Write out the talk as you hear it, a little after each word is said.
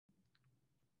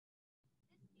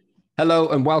Hello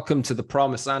and welcome to the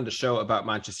Promise and a show about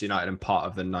Manchester United and part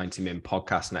of the 90 Min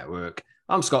Podcast Network.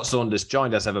 I'm Scott Saunders,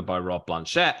 joined as ever by Rob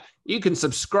Blanchette. You can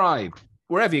subscribe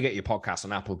wherever you get your podcasts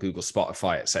on Apple, Google,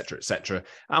 Spotify, etc.,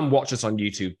 and watch us on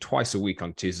YouTube twice a week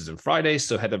on Tuesdays and Fridays.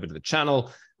 So head over to the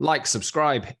channel, like,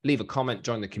 subscribe, leave a comment,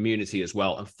 join the community as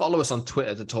well, and follow us on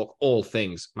Twitter to talk all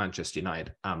things Manchester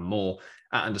United and more.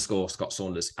 @ Scott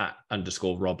Saunders,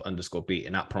 @_Rob_B,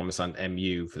 and @Promise and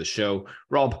MU for the show.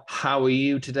 Rob, how are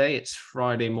you today? It's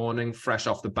Friday morning, fresh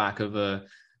off the back of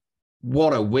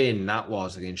what a win that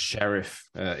was against Sheriff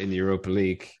in the Europa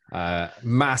League.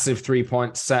 Massive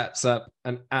 3-point sets up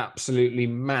an absolutely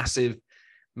massive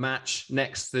match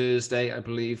next Thursday, I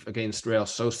believe, against Real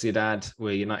Sociedad,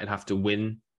 where United have to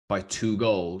win by 2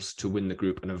 goals to win the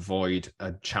group and avoid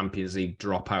a Champions League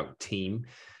dropout team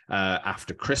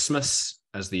after Christmas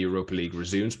as the Europa League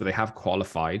resumes, but they have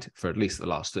qualified for at least the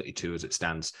last 32 as it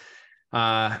stands.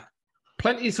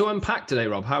 Plenty to unpack today,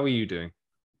 Rob. How are you doing?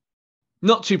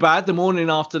 Not too bad. The morning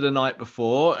after the night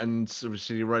before, and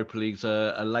obviously the Europa League's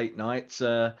a late night,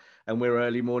 and we're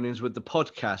early mornings with the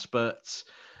podcast. But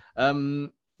I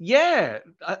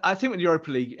think with the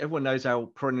Europa League, everyone knows how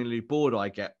perennially bored I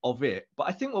get of it. But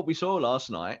I think what we saw last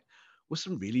night was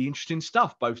some really interesting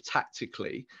stuff, both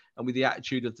tactically and with the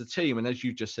attitude of the team. And as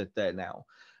you just said there now,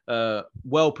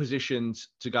 well positioned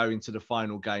to go into the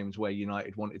final games where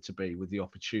United wanted to be with the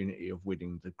opportunity of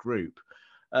winning the group.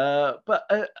 But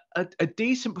a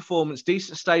decent performance,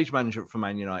 decent stage management for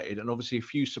Man United, and obviously a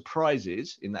few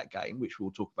surprises in that game, which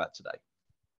we'll talk about today.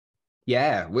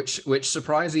 Yeah, which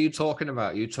surprise are you talking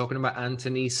about? Are you talking about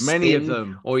Anthony Spin? Many of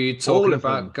them. Or are you talking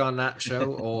about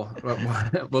Garnacho? Or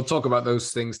we'll talk about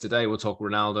those things today. We'll talk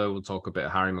Ronaldo. We'll talk a bit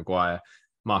of Harry Maguire,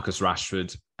 Marcus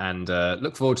Rashford, and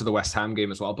look forward to the West Ham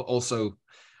game as well. But also,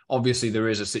 obviously, there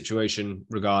is a situation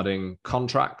regarding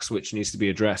contracts which needs to be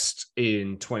addressed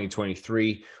in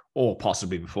 2023 or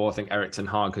possibly before. I think Erik ten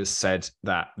Hag has said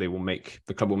that the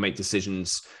club will make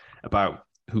decisions about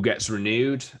who gets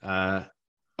renewed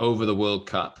over the World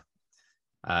Cup,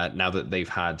 now that they've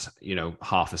had,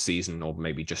 half a season or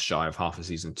maybe just shy of half a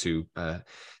season to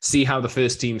see how the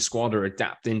first team squad are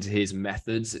adapting to his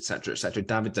methods, etc., etc.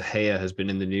 David de Gea has been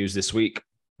in the news this week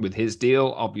with his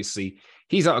deal. Obviously,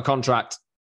 he's out of contract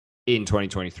in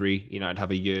 2023. United have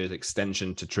a year's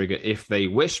extension to trigger if they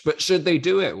wish, but should they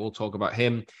do it? We'll talk about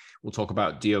him. We'll talk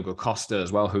about Diogo Costa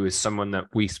as well, who is someone that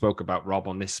we spoke about, Rob,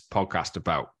 on this podcast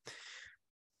about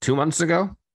 2 months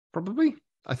ago, probably.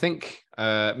 I think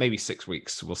maybe 6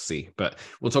 weeks. We'll see. But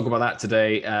we'll talk about that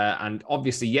today. And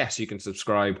obviously, yes, you can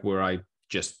subscribe where I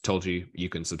just told you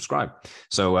can subscribe.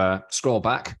 So scroll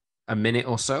back a minute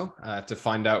or so to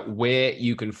find out where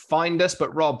you can find us.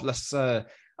 But Rob, let's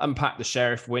unpack the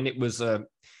Sheriff win. It was,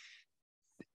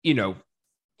 you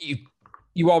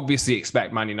obviously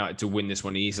expect Man United to win this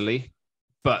one easily.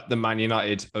 But the Man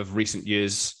United of recent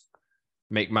years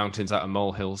make mountains out of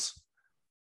molehills.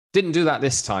 Didn't do that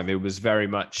this time. It was very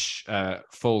much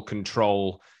full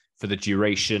control for the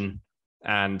duration.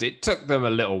 And it took them a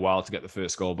little while to get the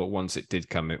first goal. But once it did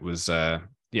come, it was,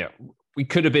 we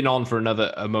could have been on for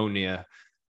another ammonia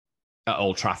at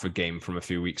Old Trafford game from a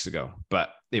few weeks ago.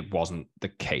 But it wasn't the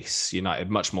case. United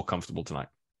much more comfortable tonight.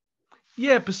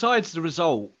 Yeah, besides the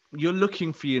result, you're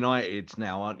looking for United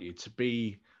now, aren't you, to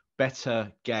be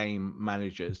better game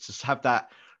managers, to have that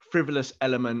frivolous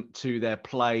element to their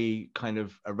play kind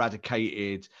of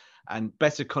eradicated, and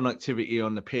better connectivity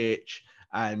on the pitch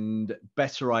and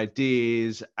better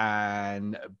ideas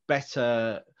and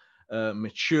better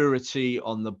maturity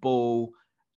on the ball.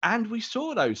 And we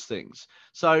saw those things.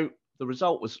 So the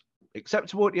result was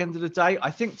acceptable at the end of the day. I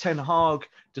think Ten Hag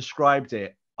described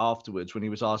it afterwards when he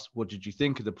was asked, what did you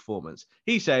think of the performance?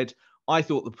 He said, I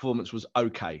thought the performance was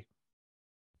okay.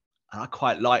 And I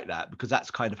quite like that because that's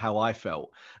kind of how I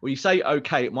felt. When you say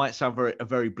okay, it might sound a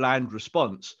very bland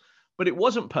response, but it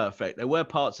wasn't perfect. There were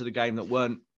parts of the game that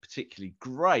weren't particularly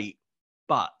great,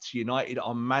 but United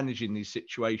are managing these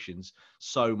situations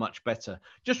so much better.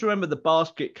 Just remember the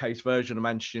basket case version of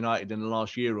Manchester United in the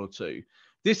last year or two.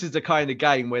 This is the kind of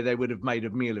game where they would have made a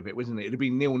meal of it, wasn't it? It'd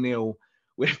be 0-0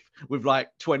 with like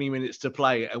 20 minutes to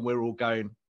play, and we're all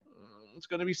going, it's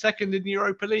going to be second in the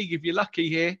Europa League if you're lucky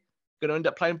here. Going to end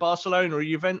up playing Barcelona or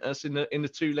Juventus in the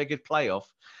two-legged playoff.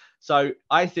 So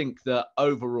I think that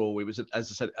overall it was,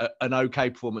 as I said, an okay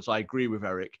performance. I agree with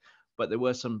Eric, but there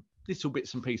were some little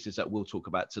bits and pieces that we'll talk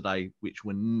about today which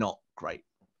were not great.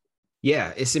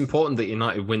 Yeah, it's important that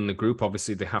United win the group.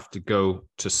 Obviously, they have to go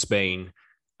to Spain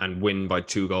and win by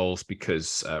 2 goals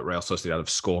because Real Sociedad have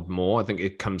scored more. I think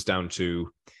it comes down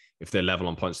to, if they're level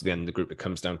on points at the end of the group, it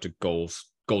comes down to goals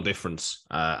goal difference,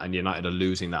 and United are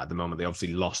losing that at the moment. They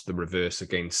obviously lost the reverse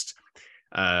against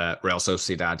Real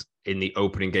Sociedad in the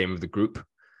opening game of the group,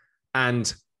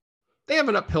 and they have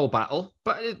an uphill battle,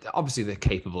 but obviously they're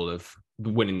capable of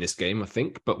winning this game, I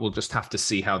think. But we'll just have to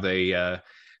see how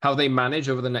they manage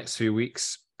over the next few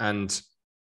weeks. And,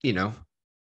 you know,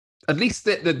 at least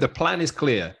the plan is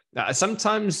clear.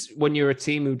 Sometimes when you're a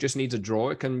team who just needs a draw,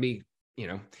 it can be, you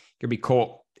know, can be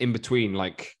caught in between,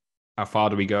 like, how far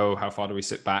do we go? How far do we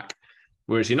sit back?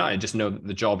 Whereas United just know that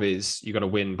the job is you got to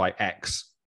win by X.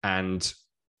 And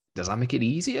does that make it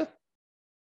easier?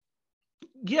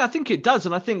 Yeah, I think it does.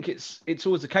 And I think it's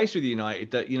always the case with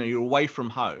United that, you know, you're away from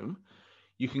home.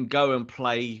 You can go and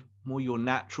play more your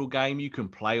natural game. You can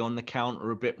play on the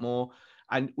counter a bit more.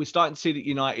 And we're starting to see that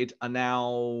United are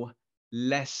now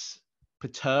less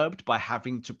perturbed by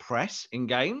having to press in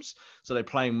games. So they're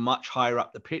playing much higher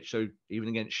up the pitch. So even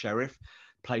against Sheriff,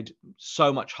 played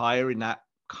so much higher in that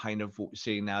kind of what we're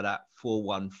seeing now, that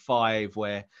 4-1-5,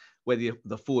 where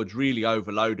the forwards really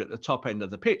overload at the top end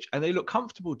of the pitch, and they look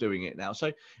comfortable doing it now.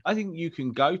 So I think you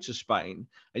can go to Spain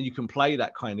and you can play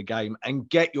that kind of game and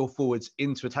get your forwards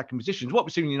into attacking positions. What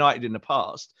we've seen in United in the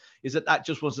past is that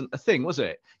just wasn't a thing, was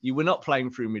it? You were not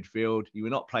playing through midfield. You were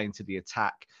not playing to the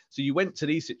attack. So you went to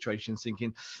these situations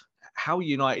thinking, how are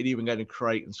United even going to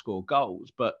create and score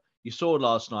goals? But you saw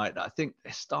last night that I think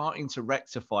they're starting to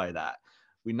rectify that.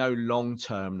 We know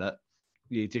long-term that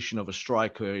the addition of a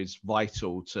striker is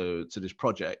vital to this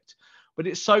project. But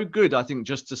it's so good, I think,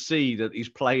 just to see that these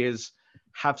players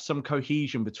have some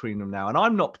cohesion between them now. And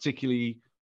I'm not particularly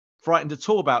frightened at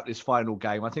all about this final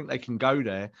game. I think they can go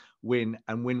there, win,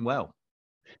 and win well.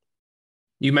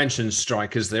 You mentioned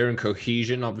strikers there and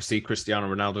cohesion. Obviously, Cristiano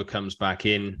Ronaldo comes back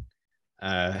in.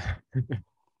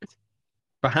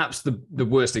 Perhaps the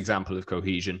worst example of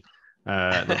cohesion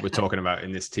that we're talking about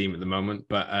in this team at the moment.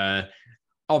 But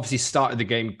obviously started the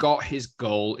game, got his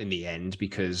goal in the end,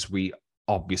 because we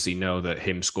obviously know that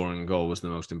him scoring a goal was the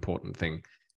most important thing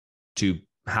to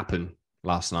happen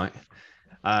last night.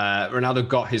 Ronaldo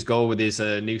got his goal with his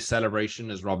new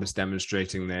celebration, as Rob is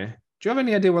demonstrating there. Do you have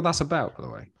any idea what that's about, by the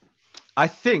way? I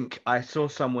think I saw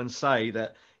someone say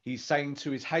that he's saying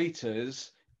to his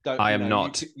haters, don't write me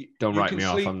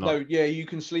off. I'm not. No, yeah, you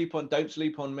can sleep on. Don't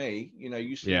sleep on me. You know,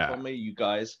 you sleep on me, you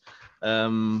guys.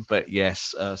 But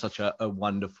yes, such a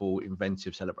wonderful,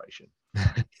 inventive celebration.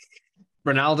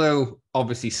 Ronaldo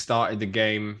obviously started the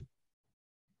game.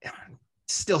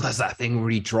 Still does that thing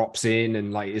where he drops in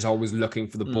and like is always looking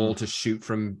for the ball to shoot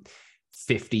from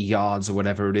 50 yards or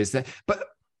whatever it is there. But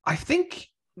I think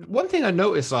one thing I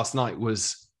noticed last night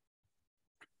was,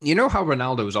 you know how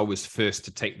Ronaldo was always first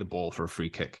to take the ball for a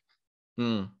free kick?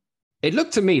 It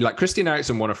looked to me like Christian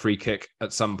Eriksen won a free kick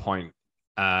at some point.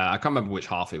 I can't remember which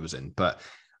half it was in, but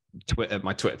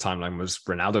my Twitter timeline was,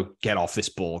 Ronaldo, get off this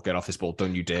ball.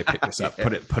 Don't you dare pick this up.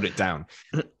 Put it down.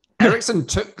 Eriksen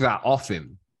took that off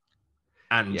him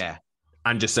and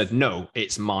just said, no,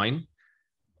 it's mine.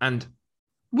 And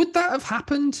would that have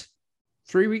happened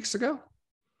 3 weeks ago?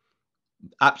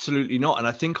 Absolutely not. And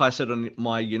I think I said on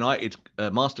my United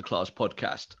Masterclass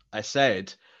podcast, I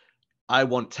said, I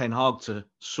want Ten Hag to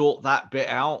sort that bit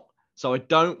out. So I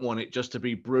don't want it just to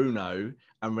be Bruno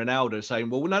and Ronaldo saying,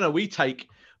 well, no, we take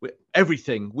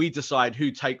everything. We decide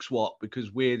who takes what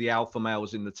because we're the alpha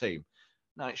males in the team.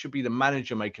 No, it should be the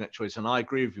manager making that choice. And I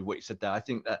agree with you what you said there. I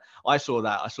think that I saw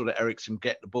that Eriksen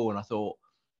get the ball and I thought,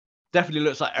 definitely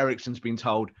looks like Eriksen's been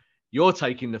told, you're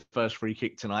taking the first free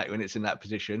kick tonight when it's in that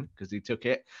position, because he took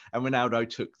it. And Ronaldo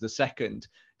took the second,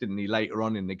 didn't he, later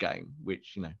on in the game,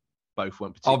 which, you know, both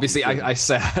went particularly. Obviously,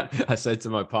 I said to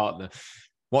my partner,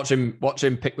 watch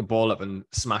him pick the ball up and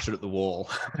smash it at the wall.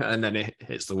 And then it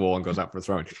hits the wall and goes out for a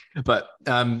throw. But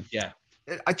do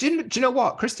you know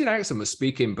what? Christian Eriksen was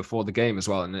speaking before the game as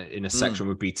well in a section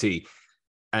with BT.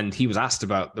 And he was asked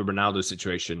about the Ronaldo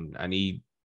situation. And he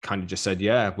kind of just said,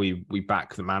 we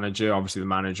back the manager. Obviously, the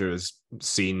manager has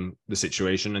seen the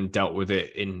situation and dealt with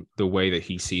it in the way that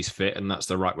he sees fit, and that's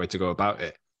the right way to go about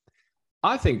it.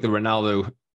 I think that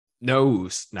Ronaldo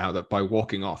knows now that by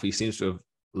walking off, he seems to have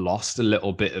lost a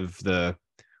little bit of the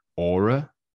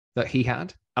aura that he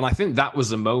had. And I think that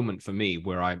was the moment for me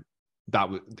where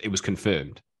it was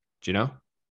confirmed. Do you know?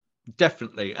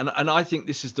 Definitely. And I think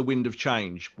this is the wind of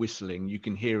change whistling. You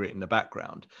can hear it in the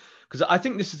background. Because I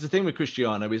think this is the thing with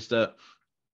Cristiano, is that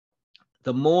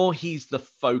the more he's the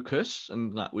focus,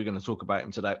 and we're going to talk about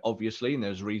him today, obviously, and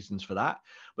there's reasons for that,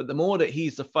 but the more that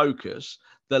he's the focus,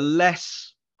 the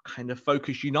less kind of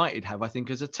focus United have, I think,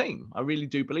 as a team. I really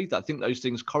do believe that. I think those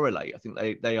things correlate. I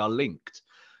think they are linked.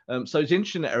 So it's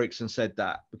interesting that Eriksen said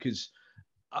that, because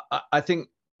I think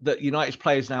that United's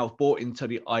players now have bought into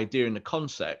the idea and the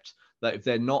concept that if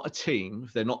they're not a team,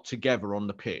 if they're not together on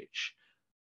the pitch,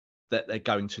 that they're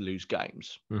going to lose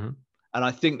games. Mm-hmm. And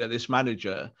I think that this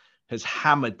manager has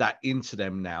hammered that into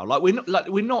them now.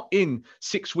 We're not in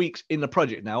 6 weeks in the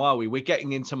project now, are we? We're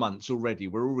getting into months already.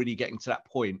 We're already getting to that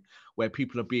point where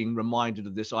people are being reminded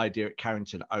of this idea at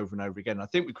Carrington over and over again. I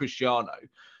think with Cristiano,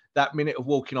 that minute of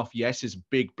walking off, yes, is a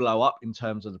big blow up in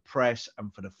terms of the press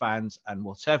and for the fans and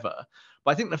whatever.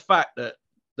 But I think the fact that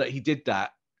he did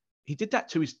that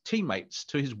to his teammates,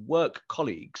 to his work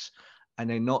colleagues, and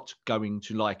they're not going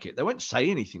to like it. They won't say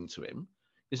anything to him.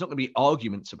 There's not going to be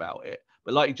arguments about it.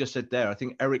 But like you just said there, I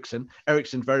think Eriksen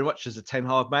very much as a Ten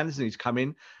Hag man, isn't he? He's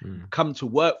come to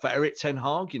work for Erik Ten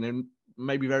Hag. You know,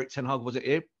 maybe if Erik Ten Hag wasn't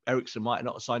here, Eriksen might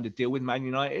not have signed a deal with Man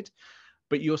United.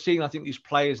 But you're seeing, I think, these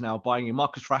players now buying in.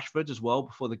 Marcus Rashford as well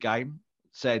before the game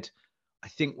said, I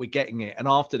think we're getting it. And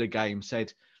after the game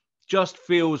said, just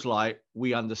feels like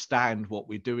we understand what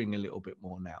we're doing a little bit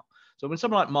more now. So when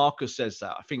someone like Marcus says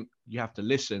that, I think you have to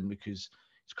listen because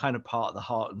it's kind of part of the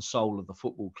heart and soul of the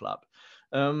football club.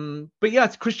 But yeah,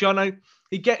 Cristiano,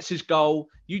 he gets his goal.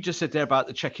 You just said there about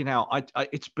the checking out.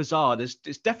 It's bizarre. It's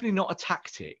definitely not a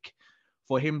tactic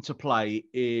for him to play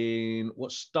in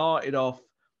what started off,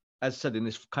 as I said, in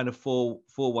this kind of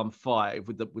 4-1-5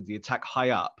 with the attack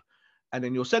high up. And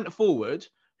then your centre forward,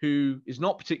 who is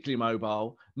not particularly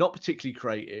mobile, not particularly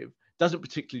creative, doesn't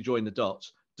particularly join the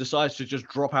dots, decides to just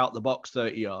drop out the box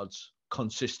 30 yards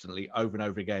consistently over and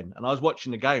over again. And I was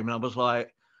watching the game and I was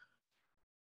like,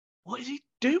 what is he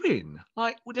doing?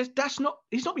 Like, he's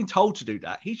not been told to do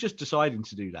that. He's just deciding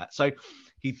to do that. So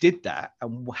he did that.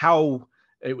 And how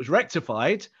it was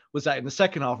rectified was that in the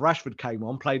second half, Rashford came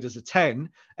on, played as a 10.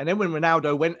 And then when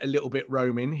Ronaldo went a little bit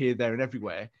roaming here, there and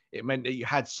everywhere, it meant that you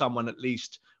had someone at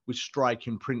least with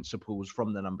striking principles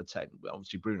from the number 10.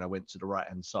 Obviously, Bruno went to the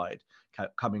right-hand side,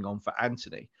 coming on for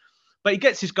Anthony. But he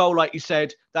gets his goal, like you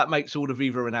said. That makes all the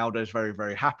Viva Ronaldos very,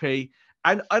 very happy.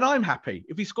 And I'm happy.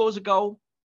 If he scores a goal,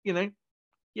 you know,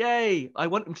 yay. I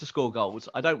want him to score goals.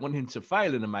 I don't want him to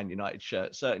fail in a Man United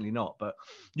shirt. Certainly not. But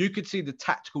you could see the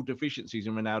tactical deficiencies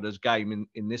in Ronaldo's game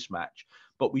in this match.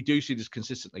 But we do see this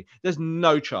consistently. There's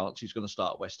no chance he's going to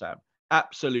start at West Ham.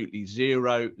 Absolutely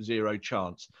zero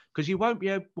chance. Because you won't be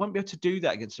able to do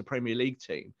that against a Premier League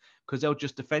team because they'll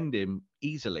just defend him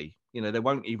easily. You know,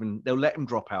 they'll let him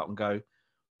drop out and go,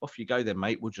 off you go then,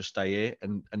 mate. We'll just stay here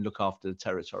and look after the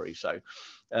territory. So,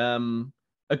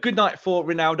 a good night for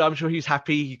Ronaldo. I'm sure he's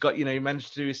happy. He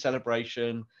managed to do his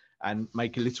celebration and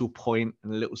make a little point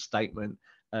and a little statement,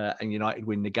 and United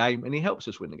win the game, and he helps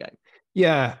us win the game.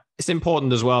 Yeah, it's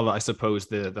important as well that I suppose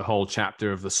the whole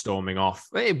chapter of the storming off,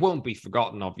 it won't be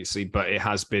forgotten, obviously, but it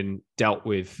has been dealt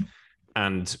with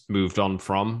and moved on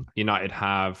from. United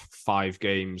have 5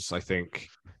 games, I think,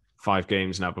 5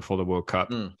 games now before the World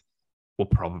Cup. We'll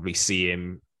probably see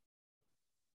him.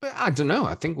 But I don't know.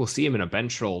 I think we'll see him in a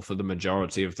bench role for the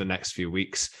majority of the next few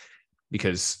weeks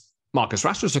because Marcus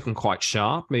Rashford's looking quite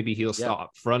sharp. Maybe he'll start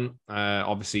up front.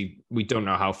 Obviously, we don't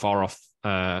know how far off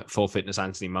full fitness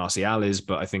Anthony Martial is,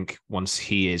 but I think once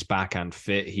he is back and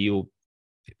fit, he'll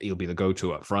be the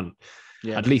go-to up front,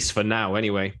 at least for now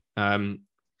anyway.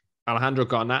 Alejandro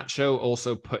Garnacho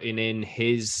also putting in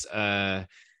his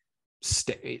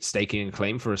staking a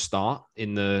claim for a start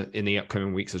in the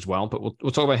upcoming weeks as well. But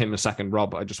we'll talk about him in a second,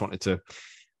 Rob. I just wanted to,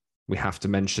 we have to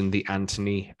mention the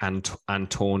Anthony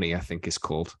Antoni, I think is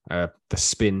called, the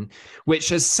spin, which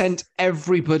has sent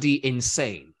everybody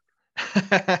insane.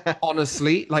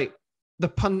 Honestly, like the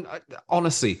pun,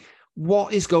 honestly,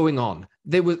 what is going on?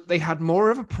 They had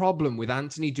more of a problem with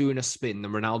Anthony doing a spin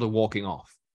than Ronaldo walking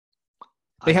off.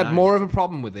 They had more of a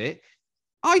problem with it.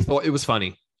 I thought it was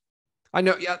funny. I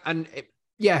know,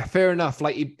 fair enough.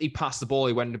 Like he passed the ball,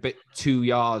 he went a bit 2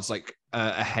 yards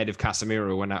ahead of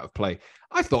Casemiro, went out of play.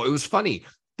 I thought it was funny.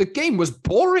 The game was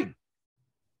boring.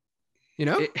 You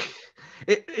know,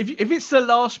 if it's the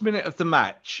last minute of the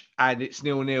match and it's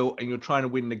 0-0 and you're trying to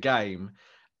win the game,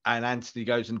 and Anthony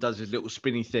goes and does his little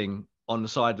spinny thing on the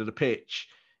side of the pitch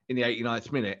in the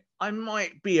 89th minute, I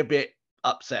might be a bit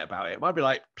upset about it. I might be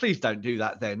like, please don't do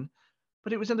that then.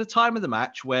 But it was in the time of the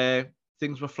match where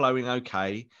things were flowing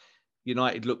okay.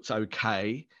 United looked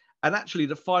okay. And actually,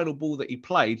 the final ball that he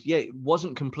played, it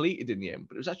wasn't completed in the end,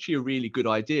 but it was actually a really good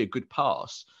idea, good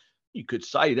pass. You could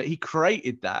say that he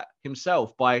created that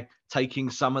himself by taking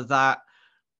some of that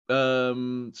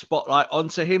spotlight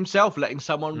onto himself, letting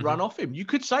someone run off him. You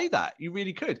could say that. You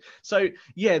really could. So,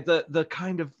 the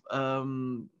kind of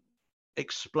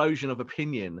explosion of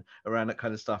opinion around that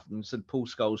kind of stuff, and said Paul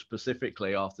Scholes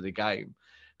specifically after the game,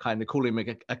 kind of call him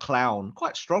a clown,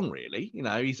 quite strong, really. You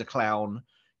know, he's a clown.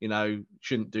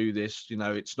 shouldn't do this.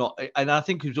 It's not. And I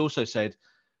think he said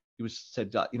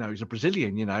that, he's a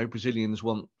Brazilian, Brazilians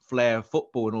want flair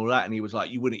football and all that. And he was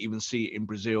like, you wouldn't even see it in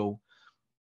Brazil.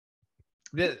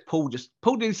 Paul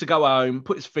needs to go home,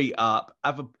 put his feet up,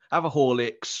 have a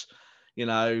Horlicks,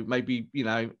 maybe,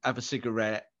 have a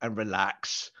cigarette and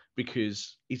relax,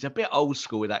 because he's a bit old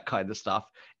school with that kind of stuff.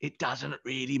 It doesn't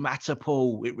really matter,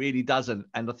 Paul. It really doesn't.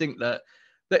 And I think that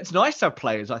it's nice to have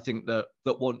players, I think, that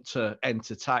want to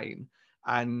entertain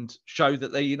and show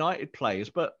that they're United players.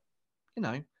 But,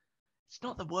 it's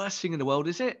not the worst thing in the world,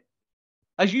 is it?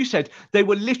 As you said, they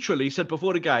were literally said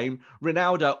before the game,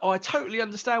 Ronaldo, I totally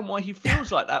understand why he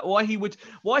feels like that, why he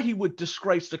would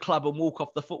disgrace the club and walk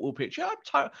off the football pitch. Yeah,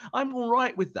 I'm all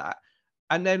right with that.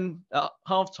 And then at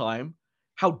halftime,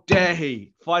 how dare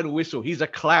he? Final whistle. He's a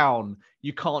clown.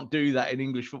 You can't do that in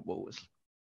English football. It's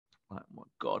like, my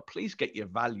God, please get your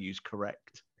values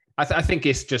correct. I think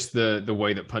it's just the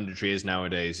way that punditry is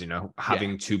nowadays,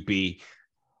 having to be.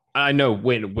 I know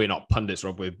we're not pundits,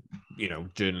 Rob. We're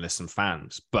journalists and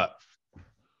fans, but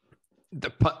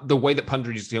the way that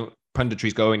punditry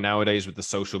is going nowadays with the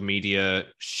social media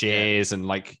shares and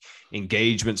like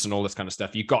engagements and all this kind of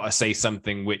stuff, you've got to say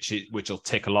something which will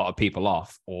tick a lot of people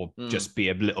off, or just be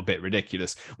a little bit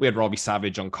ridiculous. We had Robbie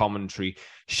Savage on commentary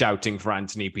shouting for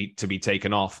Anthony to be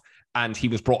taken off, and he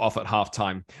was brought off at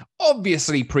halftime.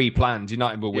 Obviously pre-planned.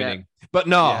 United were winning, but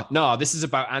no, this is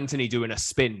about Anthony doing a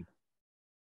spin.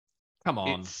 Come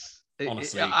on.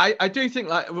 Honestly, I do think,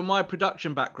 like, with my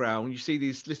production background, you see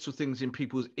these little things in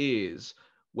people's ears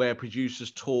where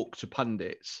producers talk to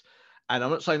pundits. And I'm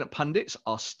not saying that pundits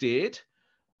are steered,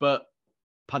 but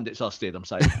pundits are steered, I'm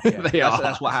saying. Yeah,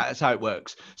 that's how it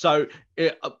works. So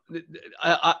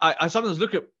I sometimes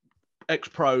look at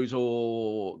ex-pros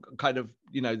or kind of,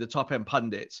 the top-end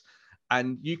pundits,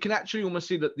 and you can actually almost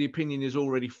see that the opinion is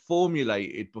already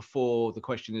formulated before the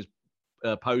question is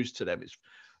posed to them. It's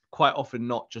quite often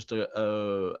not just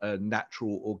a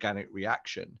natural organic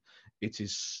reaction. It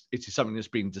is something that's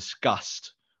being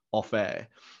discussed off air.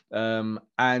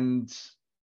 And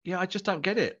yeah, I just don't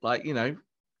get it. Like,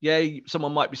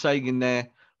 someone might be saying in there,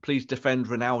 please defend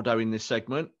Ronaldo in this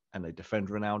segment, and they defend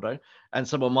Ronaldo. And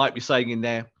someone might be saying in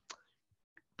there,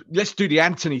 let's do the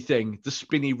Anthony thing, the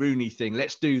spinny Rooney thing.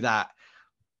 Let's do that.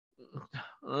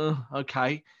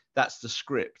 Okay, that's the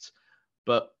script.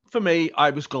 But for me,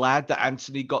 I was glad that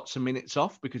Anthony got some minutes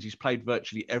off, because he's played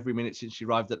virtually every minute since he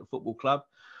arrived at the football club.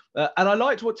 And I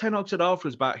liked what Ten Hag said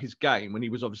afterwards about his game, when he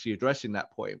was obviously addressing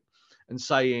that point and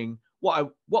saying,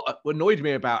 what annoyed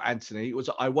me about Anthony was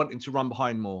I want him to run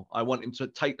behind more. I want him to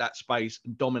take that space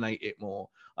and dominate it more.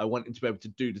 I want him to be able to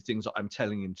do the things that I'm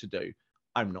telling him to do.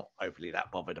 I'm not overly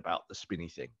that bothered about the spinny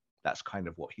thing. That's kind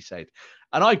of what he said.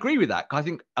 And I agree with that. I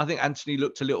think Anthony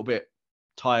looked a little bit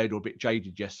tired or a bit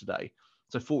jaded yesterday.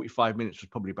 So 45 minutes was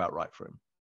probably about right for him.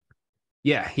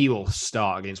 Yeah, he will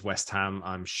start against West Ham,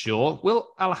 I'm sure. Will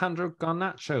Alejandro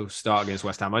Garnacho start against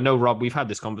West Ham? I know, Rob, we've had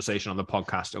this conversation on the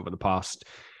podcast over the past,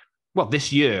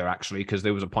 this year, actually, because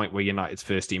there was a point where United's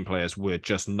first-team players were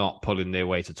just not pulling their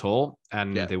weight at all.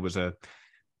 And there was a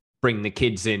bring the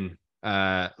kids in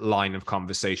line of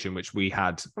conversation, which we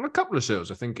had on a couple of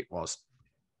shows, I think it was.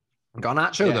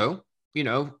 Garnacho, though,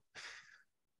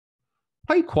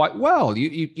 played quite well.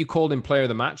 You called him player of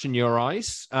the match in your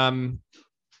eyes.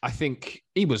 I think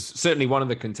he was certainly one of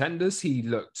the contenders. He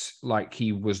looked like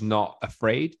he was not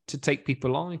afraid to take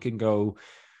people on. He can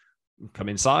come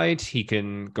inside. He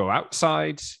can go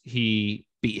outside. He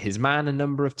beat his man a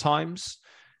number of times.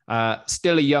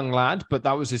 Still a young lad, but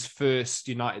that was his first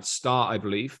United start, I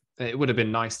believe. It would have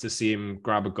been nice to see him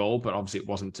grab a goal, but obviously it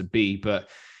wasn't to be. But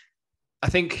I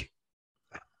think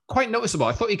quite noticeable.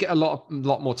 I thought he'd get a lot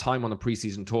more time on the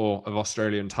preseason tour of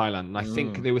Australia and Thailand. And I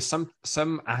think there was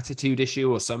some attitude issue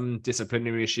or some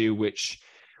disciplinary issue, which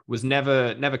was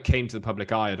never came to the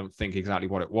public eye. I don't think exactly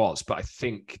what it was, but I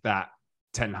think that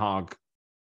Ten Hag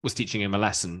was teaching him a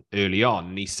lesson early on.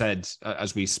 And he said,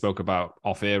 as we spoke about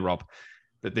off air, Rob,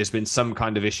 that there's been some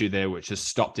kind of issue there which has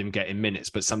stopped him getting minutes,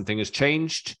 but something has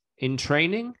changed in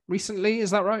training recently.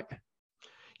 Is that right?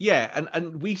 Yeah,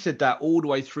 and we said that all the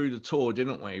way through the tour,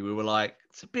 didn't we? We were like,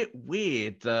 it's a bit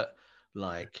weird that,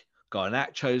 like,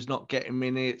 Garnacho's not getting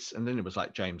minutes. And then it was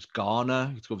like James Garner,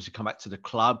 who's obviously come back to the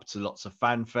club, to lots of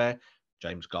fanfare.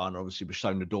 James Garner obviously was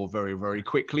shown the door very, very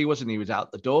quickly, wasn't he? He was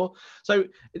out the door. So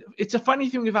it's a funny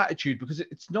thing with attitude, because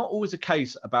it's not always a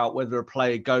case about whether a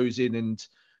player goes into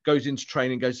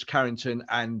training, goes to Carrington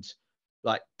and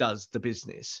like does the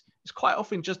business. It's quite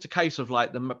often just a case of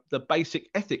like the basic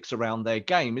ethics around their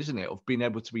game, isn't it? Of being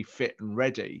able to be fit and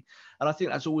ready. And I think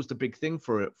that's always the big thing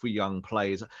for young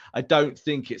players. I don't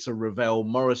think it's a Ravel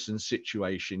Morrison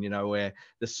situation, where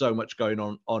there's so much going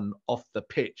on off the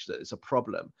pitch that it's a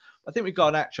problem. I think with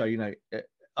Garnacho,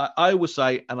 I will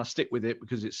say, and I stick with it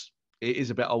because it is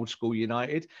a bit old school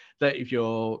United, that if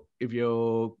you're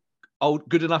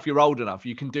good enough, you're old enough,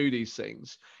 you can do these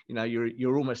things.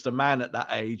 You're almost a man at that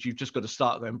age. You've just got to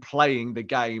start going playing the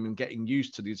game and getting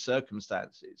used to these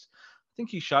circumstances. I think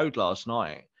he showed last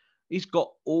night. He's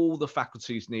got all the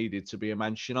faculties needed to be a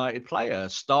Manchester United player,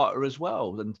 starter as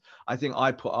well. And I think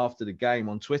I put after the game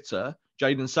on Twitter,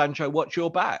 Jadon Sancho, watch your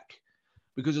back.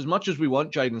 Because as much as we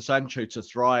want Jadon Sancho to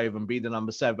thrive and be the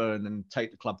number 7 and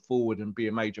take the club forward and be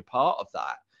a major part of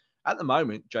that, at the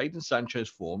moment, Jadon Sancho's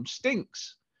form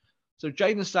stinks. So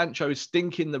Jadon Sancho is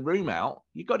stinking the room out.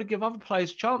 You've got to give other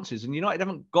players chances. And United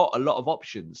haven't got a lot of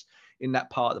options in that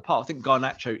part of the park. I think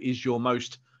Garnacho is your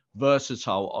most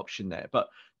versatile option there. But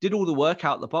did all the work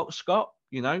out the box, Scott.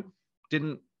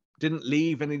 Didn't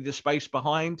leave any of the space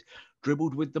behind.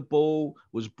 Dribbled with the ball,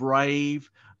 was brave.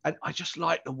 And I just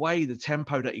like the way, the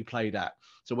tempo that he played at.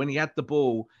 So when he had the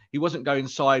ball, he wasn't going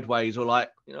sideways or like,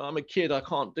 I'm a kid, I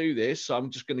can't do this, so I'm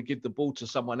just going to give the ball to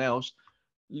someone else.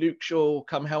 Luke Shaw,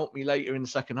 come help me later in the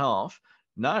second half.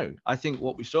 No, I think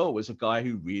what we saw was a guy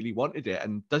who really wanted it.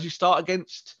 And does he start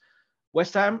against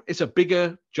West Ham? It's a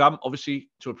bigger jump, obviously,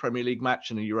 to a Premier League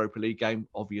match and a Europa League game,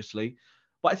 obviously.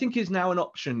 But I think he's now an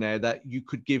option there that you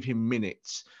could give him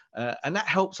minutes. And that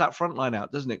helps that front line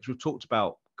out, doesn't it? Because we've talked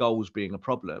about goals being a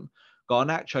problem.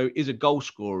 Garnacho is a goal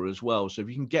scorer as well. So if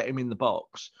you can get him in the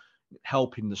box,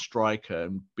 helping the striker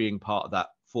and being part of that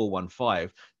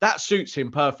 4-1-5, that suits him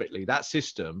perfectly. That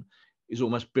system is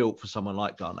almost built for someone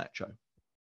like Garnacho.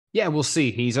 Yeah, we'll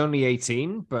see. He's only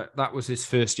 18, but that was his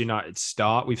first United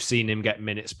start. We've seen him get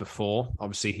minutes before.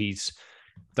 Obviously, he's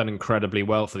done incredibly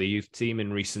well for the youth team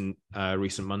in recent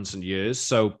months and years.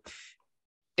 So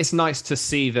it's nice to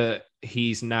see that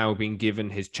he's now been given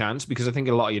his chance, because I think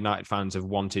a lot of United fans have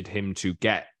wanted him to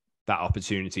get that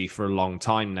opportunity for a long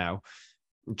time now.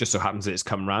 It just so happens that it's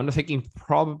come around. I think he'd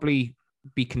probably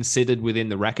be considered within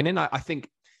the reckoning.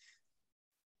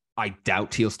 I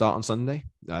doubt he'll start on Sunday.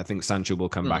 I think Sancho will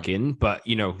come back in, but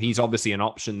he's obviously an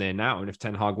option there now. And if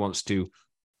Ten Hag wants to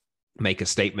make a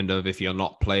statement of, if you're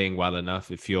not playing well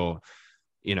enough, if you're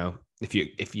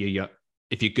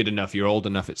good enough, you're old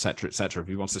enough, etc., etc., if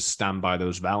he wants to stand by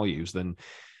those values, then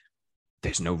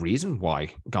there's no reason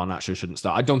why Garnacho shouldn't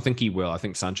start. I don't think he will. I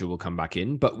think Sancho will come back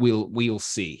in, but we'll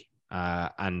see.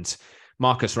 And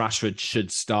Marcus Rashford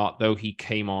should start, though. He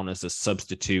came on as a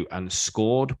substitute and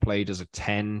scored, played as a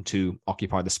 10 to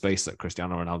occupy the space that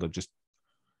Cristiano Ronaldo just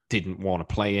didn't want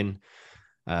to play in.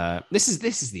 This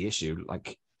is the issue.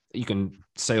 Like, you can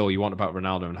say all you want about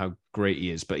Ronaldo and how great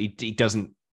he is, but he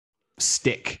doesn't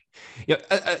stick.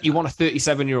 You want a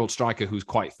 37-year-old striker who's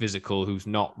quite physical, who's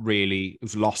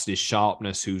lost his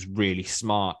sharpness, who's really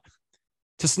smart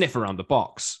to sniff around the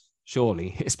box,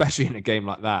 surely, especially in a game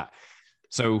like that.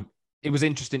 So it was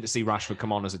interesting to see Rashford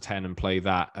come on as a 10 and play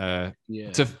that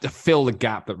to fill the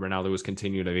gap that Ronaldo was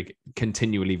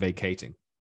continually vacating.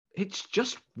 It's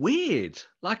just weird.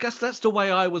 Like, that's the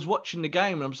way I was watching the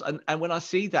game. And when I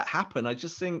see that happen, I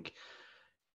just think,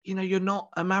 you're not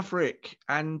a maverick,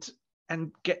 and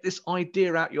get this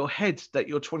idea out your head that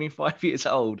you're 25 years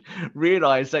old,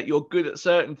 realize that you're good at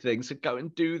certain things, so go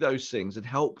and do those things and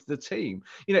help the team.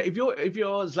 If you're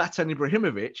Zlatan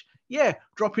Ibrahimovic,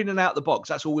 drop in and out the box.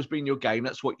 That's always been your game.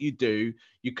 That's what you do.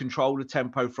 You control the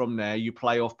tempo from there. You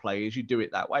play off players. You do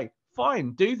it that way.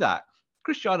 Fine, do that.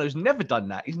 Cristiano's never done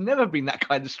that. He's never been that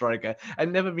kind of striker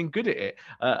and never been good at it.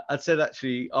 I said,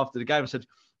 actually, after the game, I said,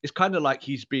 it's kind of like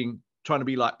he's trying to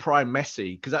be like prime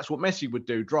Messi, because that's what Messi would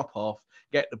do: drop off,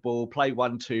 get the ball, play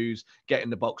 1-2s, get in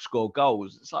the box, score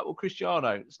goals. It's like, well, Cristiano,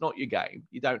 it's not your game.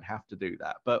 You don't have to do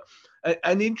that. But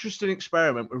an interesting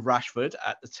experiment with Rashford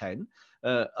at the 10.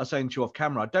 I was saying to you off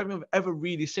camera, I don't think I've ever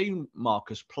really seen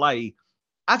Marcus play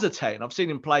as a 10. I've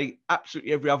seen him play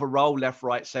absolutely every other role: left,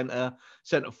 right, centre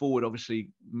forward, obviously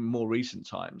more recent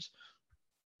times.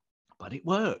 But it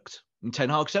worked. And Ten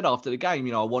Hag said after the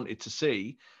game, I wanted to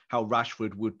see how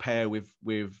Rashford would pair with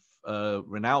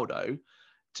Ronaldo,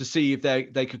 to see if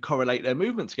they could correlate their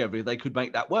movement together, if they could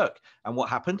make that work. And what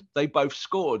happened? They both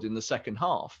scored in the second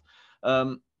half.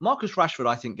 Marcus Rashford,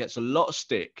 I think, gets a lot of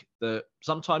stick that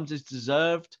sometimes is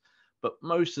deserved, but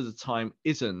most of the time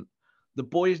isn't. The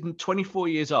boy is 24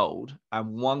 years old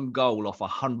and 1 goal off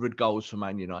 100 goals for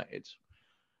Man United.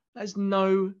 That's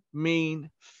no mean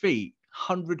feat.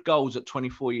 100 goals at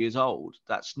 24 years old.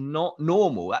 That's not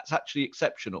normal. That's actually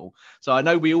exceptional. So I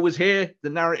know we always hear the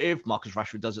narrative, Marcus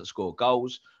Rashford doesn't score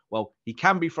goals. Well, he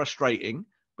can be frustrating,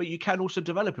 but you can also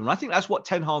develop him. And I think that's what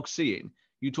Ten Hag's seeing.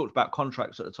 You talked about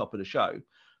contracts at the top of the show.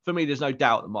 For me, there's no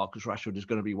doubt that Marcus Rashford is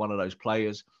going to be one of those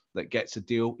players that gets a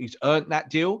deal. He's earned that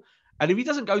deal. And if he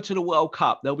doesn't go to the World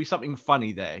Cup, there'll be something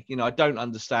funny there. You know, I don't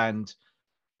understand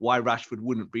why Rashford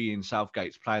wouldn't be in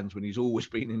Southgate's plans when he's always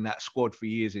been in that squad for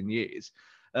years and years.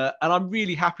 And I'm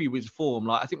really happy with his form.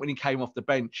 Like, I think when he came off the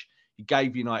bench, he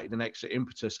gave United an extra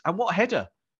impetus. And what a header.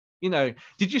 You know,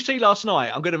 did you see last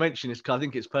night? I'm going to mention this because I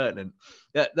think it's pertinent.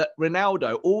 That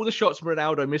Ronaldo, all the shots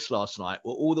Ronaldo missed last night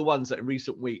were all the ones that in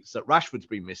recent weeks that Rashford's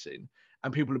been missing.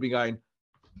 And people have been going,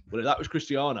 well, if that was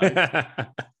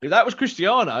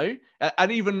Cristiano,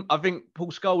 and even I think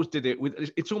Paul Scholes did it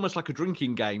with, it's almost like a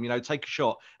drinking game, you know, take a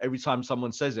shot every time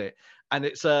someone says it. And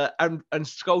it's, and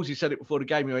Scholes, he said it before the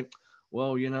game, he went,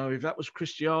 well, you know, if that was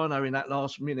Cristiano in that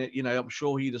last minute, you know, I'm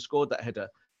sure he'd have scored that header.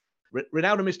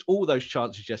 Ronaldo missed all those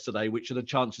chances yesterday, which are the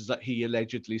chances that he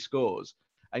allegedly scores.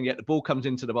 And yet the ball comes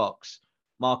into the box.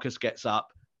 Marcus gets up,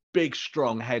 big,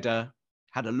 strong header,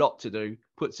 had a lot to do,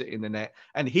 puts it in the net,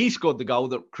 and he scored the goal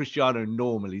that Cristiano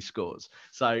normally scores.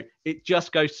 So it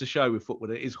just goes to show with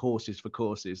football, it is horses for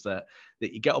courses, that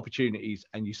you get opportunities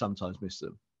and you sometimes miss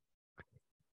them.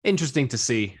 Interesting to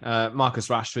see. Marcus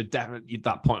Rashford, definitely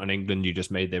that point on England you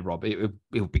just made there, Rob. It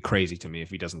would be crazy to me if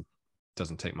he doesn't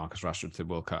take Marcus Rashford to the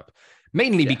World Cup.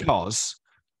 Mainly because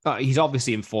he's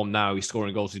obviously in form now. He's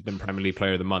scoring goals. He's been Premier League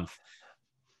Player of the Month.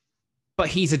 But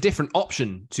he's a different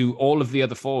option to all of the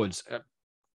other forwards.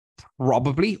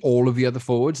 Probably all of the other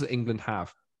forwards that England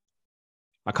have.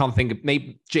 I can't think of,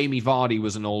 maybe Jamie Vardy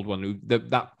was an old one who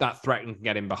that threat can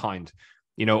get him behind.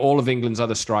 You know, all of England's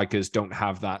other strikers don't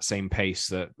have that same pace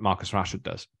that Marcus Rashford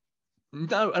does.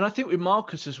 No, and I think with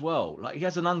Marcus as well, like he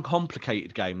has an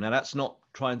uncomplicated game. Now that's not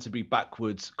trying to be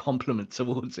backwards compliment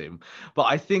towards him, but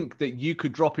I think that you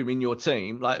could drop him in your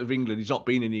team, like with England. He's not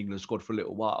been in the England squad for a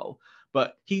little while,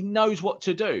 but he knows what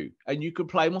to do. And you can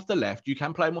play him off the left. You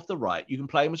can play him off the right. You can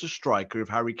play him as a striker if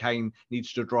Harry Kane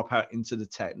needs to drop out into the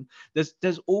 10.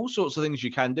 There's all sorts of things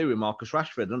you can do with Marcus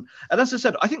Rashford. And as I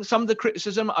said, I think some of the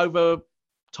criticism over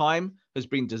time has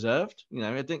been deserved. You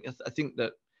know, I think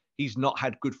that he's not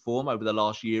had good form over the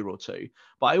last year or two.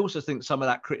 But I also think some of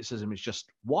that criticism is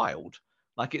just wild.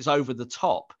 Like it's over the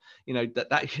top. You know,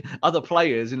 that other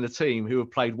players in the team who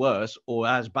have played worse or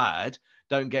as bad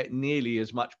don't get nearly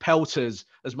as much pelters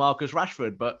as Marcus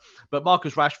Rashford. But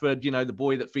Marcus Rashford, you know, the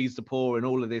boy that feeds the poor and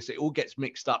all of this, it all gets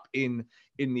mixed up in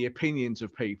the opinions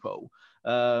of people.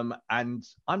 And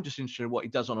I'm just interested in what he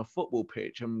does on a football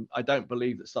pitch. And I don't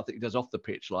believe that stuff that he does off the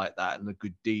pitch like that and the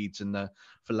good deeds and the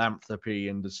philanthropy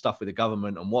and the stuff with the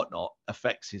government and whatnot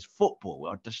affects his football.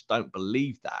 I just don't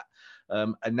believe that.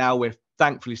 And now we're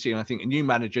thankfully seeing, I think, a new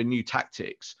manager, new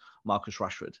tactics. Marcus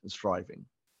Rashford is thriving.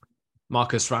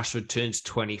 Marcus Rashford turns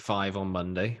 25 on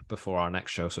Monday before our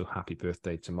next show. So happy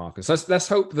birthday to Marcus. Let's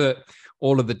hope that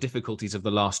all of the difficulties of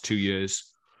the last 2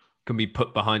 years can be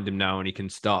put behind him now and he can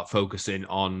start focusing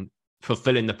on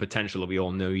fulfilling the potential that we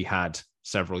all knew he had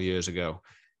several years ago.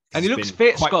 And he looks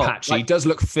fit, quite Scott. patchy. He does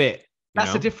look fit.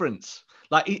 That's the difference.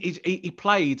 Like he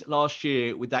played last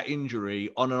year with that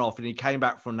injury on and off, and he came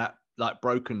back from that like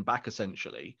broken back,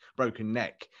 essentially broken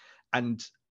neck, and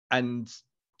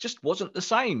just wasn't the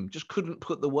same. Just couldn't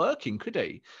put the work in, could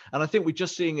he? And I think we're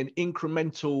just seeing an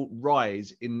incremental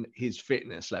rise in his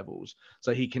fitness levels,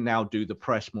 so he can now do the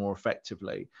press more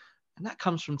effectively. And that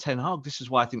comes from Ten Hag. This is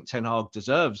why I think Ten Hag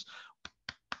deserves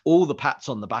all the pats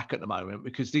on the back at the moment,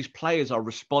 because these players are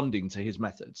responding to his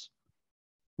methods.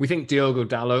 We think Diogo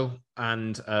Dalot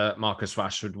and Marcus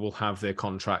Rashford will have their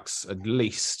contracts at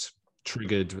least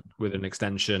triggered with an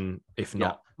extension, if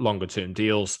not longer-term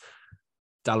deals.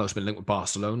 Dalot's been linked with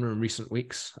Barcelona in recent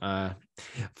weeks.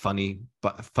 Funny,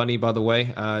 by the way.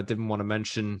 Didn't want to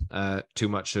mention too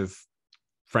much of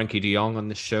Frankie de Jong on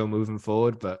this show moving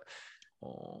forward, but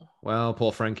well,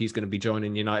 poor Frankie's going to be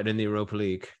joining United in the Europa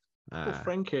League. Poor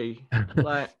Frankie.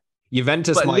 Like,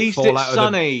 Juventus might fall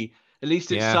out. At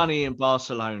least it's sunny in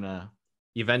Barcelona.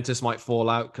 Juventus might fall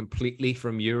out completely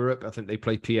from Europe. I think they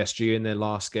played PSG in their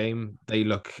last game. They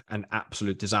look an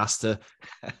absolute disaster.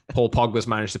 Paul Pogba's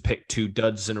managed to pick 2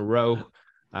 duds in a row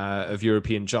of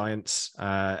European giants.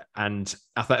 And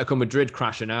Atletico Madrid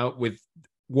crashing out with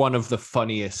one of the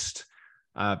funniest.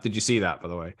 Did you see that, by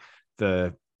the way?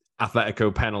 The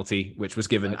Atletico penalty, which was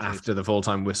given after the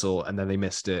full-time whistle, and then they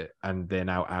missed it, and they're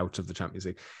now out of the Champions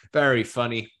League. Very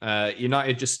funny.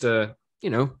 United just,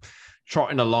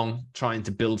 trotting along, trying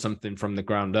to build something from the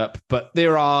ground up. But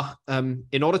there are,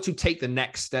 in order to take the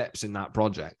next steps in that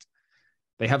project,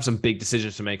 they have some big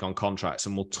decisions to make on contracts.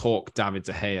 And we'll talk David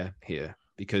de Gea here,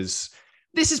 because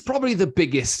this is probably the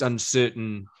biggest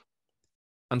uncertainty,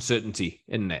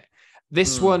 isn't it?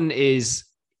 This one is,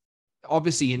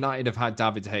 obviously, United have had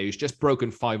David de Gea, who's just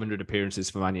broken 500 appearances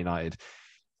for Man United.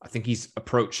 I think he's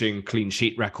approaching clean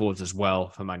sheet records as well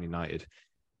for Man United.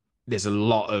 There's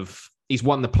he's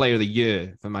won the Player of the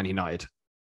Year for Man United,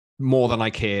 more than I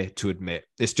care to admit.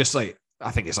 It's just like,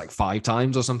 I think it's like 5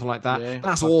 times or something like that. Yeah,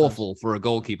 that's awful for a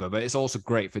goalkeeper, but it's also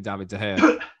great for David de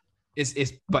Gea.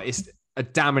 But it's a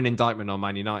damning indictment on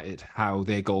Man United how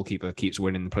their goalkeeper keeps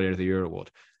winning the Player of the Year award.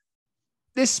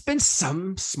 There's been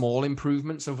some small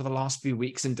improvements over the last few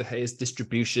weeks in De Gea's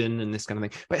distribution and this kind of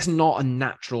thing, but it's not a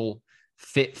natural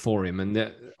fit for him.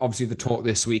 And obviously the talk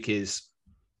this week is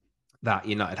that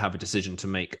United have a decision to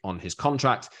make on his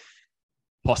contract.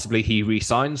 Possibly he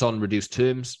re-signs on reduced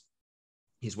terms.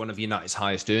 He's one of United's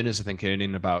highest earners, I think,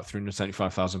 earning about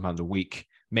 £375,000 a week,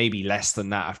 maybe less than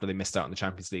that after they missed out on the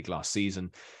Champions League last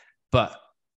season. But,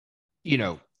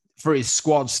 for his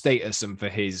squad status and for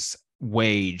his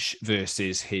wage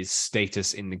versus his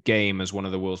status in the game as one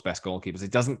of the world's best goalkeepers,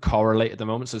 it doesn't correlate at the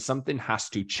moment. So something has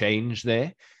to change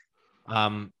there.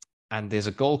 And there's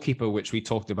a goalkeeper, which we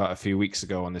talked about a few weeks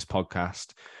ago on this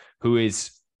podcast, who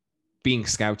is being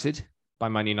scouted by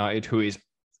Man United, who is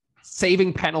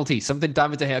saving penalties. Something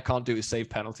David de Gea can't do is save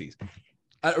penalties.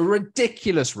 At a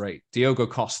ridiculous rate, Diogo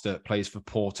Costa plays for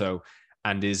Porto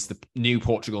and is the new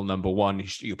Portugal number 1.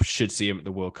 You should see him at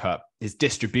the World Cup. His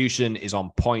distribution is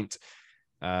on point.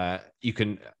 You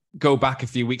can go back a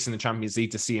few weeks in the Champions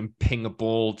League to see him ping a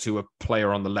ball to a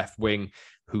player on the left wing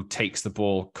who takes the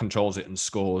ball, controls it, and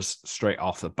scores straight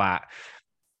off the bat.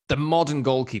 The modern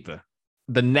goalkeeper,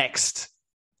 the next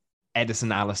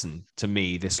Edison Allison, to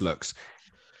me, this looks.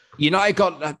 United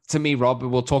got, to me, Rob,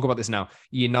 we'll talk about this now.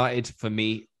 United, for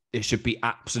me, it should be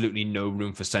absolutely no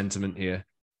room for sentiment here.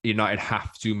 United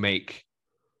have to make...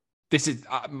 This is...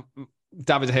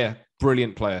 David de Gea,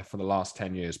 brilliant player for the last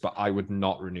 10 years, but I would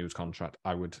not renew his contract.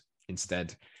 I would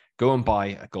instead go and buy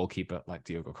a goalkeeper like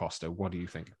Diogo Costa. What do you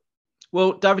think?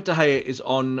 Well, David de Gea is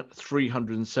on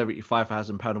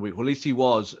 £375,000 a week. Well, at least he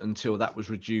was until that was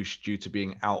reduced due to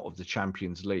being out of the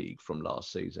Champions League from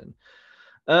last season.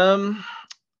 I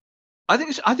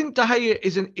think De Gea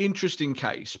is an interesting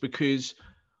case because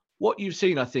what you've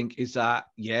seen, I think, is that,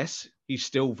 yes, he's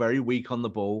still very weak on the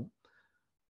ball.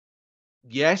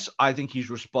 Yes, I think he's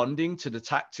responding to the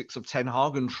tactics of Ten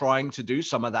Hag and trying to do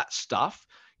some of that stuff.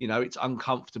 It's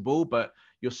uncomfortable, but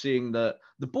you're seeing the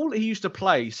ball that he used to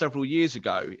play several years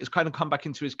ago has kind of come back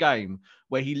into his game,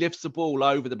 where he lifts the ball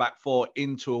over the back four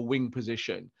into a wing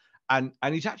position. And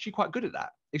he's actually quite good at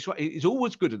that. He's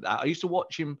always good at that. I used to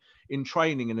watch him in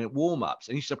training and at warm-ups,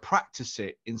 and he used to practice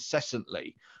it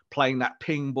incessantly, playing that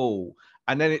ping ball.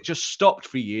 And then it just stopped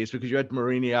for years because you had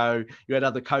Mourinho, you had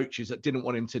other coaches that didn't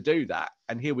want him to do that.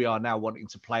 And here we are now wanting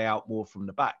to play out more from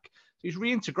the back. So he's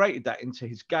reintegrated that into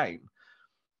his game.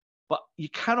 But you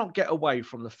cannot get away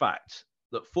from the fact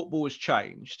that football has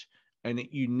changed and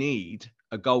that you need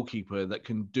a goalkeeper that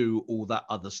can do all that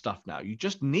other stuff now. You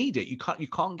just need it. You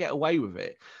can't get away with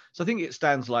it. So I think it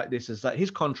stands like this, is that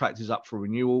his contract is up for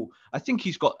renewal. I think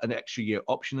he's got an extra year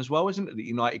option as well, isn't it? That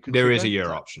United could. There is a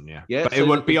year option, yeah. But it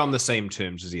wouldn't be on the same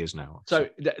terms as he is now. So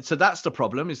that's the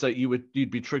problem, is that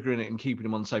you'd be triggering it and keeping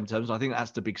him on the same terms. I think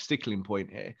that's the big stickling point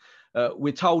here.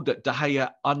 We're told that De Gea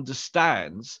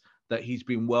understands that he's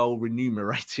been well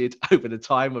remunerated over the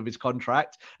time of his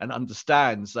contract and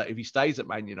understands that if he stays at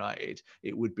Man United,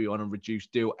 it would be on a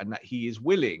reduced deal, and that he is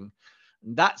willing.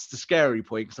 And that's the scary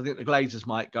point, because I think the Glazers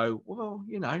might go, well,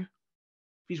 if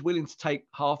he's willing to take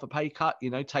half a pay cut,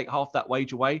 take half that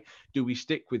wage away, do we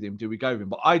stick with him? Do we go with him?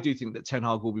 But I do think that Ten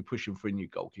Hag will be pushing for a new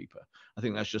goalkeeper. I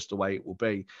think that's just the way it will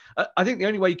be. I think the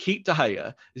only way you keep De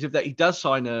Gea is if that he does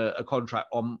sign a contract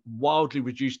on wildly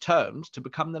reduced terms to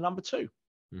become the number 2.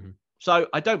 Mm-hmm. So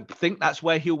I don't think that's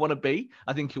where he'll want to be.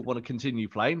 I think he'll want to continue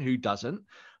playing. Who doesn't?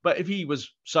 But if he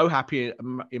was so happy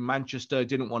in Manchester,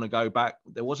 didn't want to go back,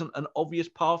 there wasn't an obvious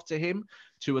path to him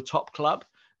to a top club,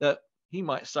 that he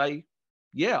might say,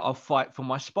 yeah, I'll fight for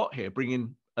my spot here, bring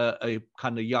in a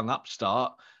kind of young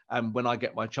upstart. And when I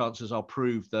get my chances, I'll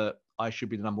prove that I should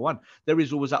be the number 1. There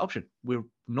is always that option. We're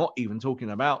not even talking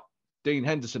about Dean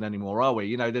Henderson anymore, are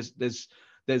we?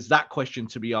 There's that question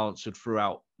to be answered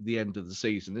throughout the end of the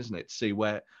season, isn't it? To see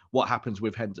what happens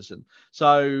with Henderson.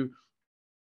 So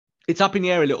It's up in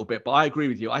the air a little bit, but I agree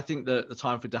with you. I think that the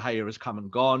time for De Gea has come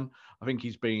and gone. I think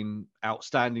he's been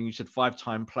outstanding. You said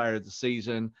 5-time player of the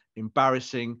season,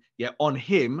 embarrassing. Yet on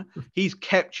him, he's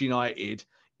kept United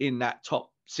in that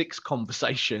top 6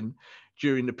 conversation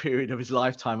during the period of his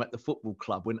lifetime at the football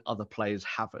club when other players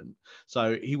haven't.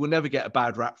 So he will never get a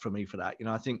bad rap from me for that.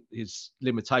 I think his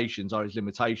limitations are his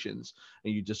limitations,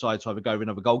 and you decide to either go with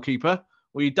another goalkeeper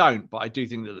or you don't. But I do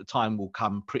think that the time will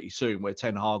come pretty soon where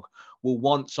Ten Hag will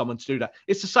want someone to do that.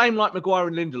 It's the same like Maguire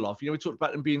and Lindelof. We talked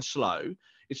about them being slow.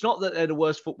 It's not that they're the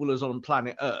worst footballers on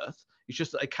planet Earth. It's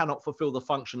just that they cannot fulfill the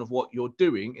function of what you're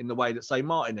doing in the way that, say,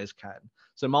 Martinez can.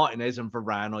 So Martinez and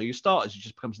Varane are your starters. It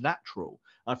just becomes natural.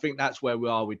 I think that's where we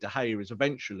are with De Gea, is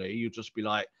eventually you'll just be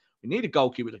like, we need a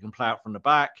goalkeeper that can play out from the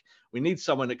back. We need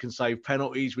someone that can save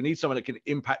penalties. We need someone that can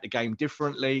impact the game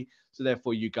differently. So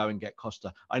therefore, you go and get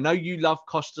Costa. I know you love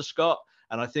Costa, Scott,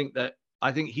 and I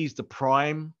think he's the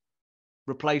prime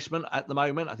replacement at the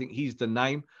moment. I think he's the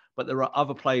name, but there are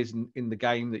other players in the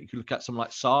game that you could look at. Someone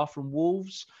like Sarr from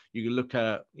Wolves. You could look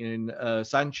at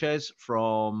Sanchez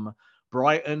from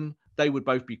Brighton. They would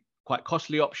both be quite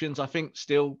costly options, I think,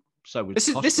 still. So this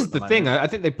is the thing. I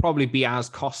think they'd probably be as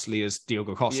costly as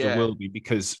Diogo Costa will be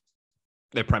because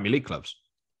they're Premier League clubs.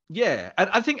 Yeah, and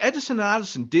I think Ederson and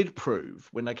Alisson did prove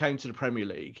when they came to the Premier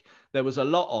League, there was a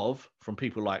lot of, from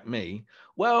people like me,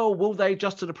 well, will they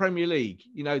adjust to the Premier League?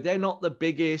 They're not the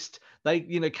biggest. They,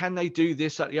 can they do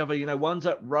this, that, the other? One's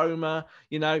at Roma,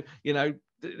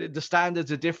 the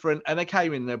standards are different. And they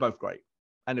came in, they're both great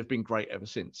and have been great ever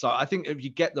since. So I think if you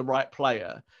get the right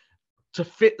player to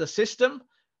fit the system,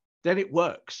 then it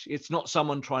works. It's not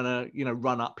someone trying to,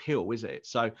 run uphill, is it?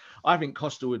 So I think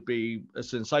Costa would be a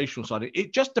sensational signing.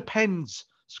 It just depends,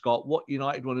 Scott, what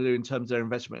United want to do in terms of their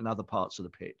investment in other parts of the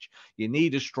pitch. You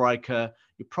need a striker.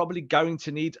 You're probably going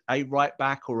to need a right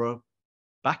back or a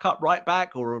backup right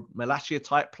back or a Malacia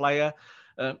type player.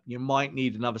 You might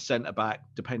need another centre back,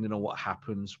 depending on what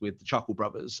happens with the Chuckle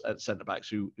brothers at centre backs,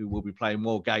 who will be playing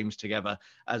more games together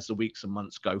as the weeks and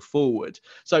months go forward.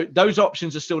 So those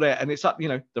options are still there, and it's up.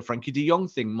 The Frankie De Jong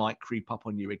thing might creep up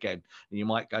on you again, and you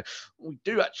might go, "We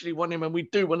do actually want him, and we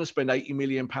do want to spend £80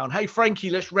 million. Hey,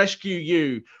 Frankie, let's rescue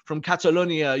you from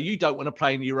Catalonia. You don't want to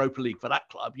play in the Europa League for that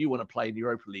club. You want to play in the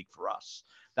Europa League for us."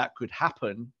 That could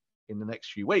happen in the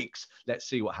next few weeks. Let's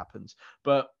see what happens,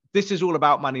 but this is all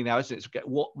about money now, isn't it?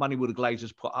 What money will the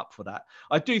Glazers put up for that?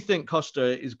 I do think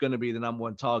Costa is going to be the number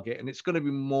one target, and it's going to be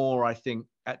more, I think,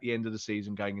 at the end of the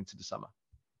season going into the summer.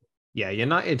 Yeah,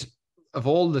 United, of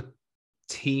all the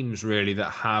teams really that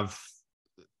have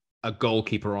a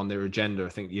goalkeeper on their agenda, I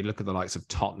think you look at the likes of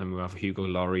Tottenham, who have Hugo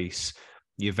Lloris,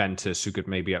 Juventus, who could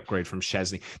maybe upgrade from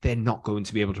Szczesny. They're not going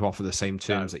to be able to offer the same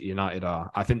terms that United are.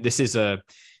 I think this is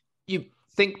you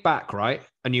think back, right?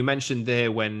 And you mentioned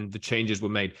there when the changes were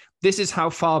made. This is how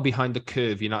far behind the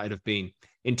curve United have been.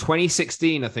 In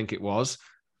 2016, I think it was,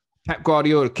 Pep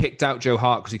Guardiola kicked out Joe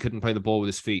Hart because he couldn't play the ball with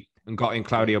his feet and got in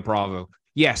Claudio Bravo.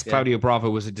 Yes, Claudio Bravo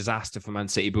was a disaster for Man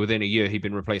City, but within a year, he'd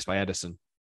been replaced by Ederson.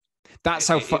 That's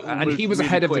how far, and he was really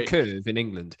ahead of the curve in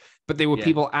England. But there were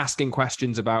people asking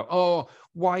questions about,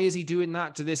 why is he doing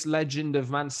that to this legend of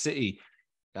Man City?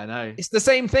 I know. It's the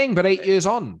same thing, but 8 years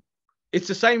on. It's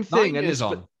the same thing,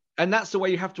 and that's the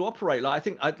way you have to operate. Like I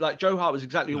think, Joe Hart was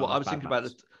exactly what I was thinking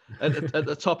about at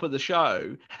the top of the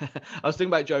show. I was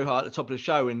thinking about Joe Hart at the top of the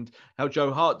show and how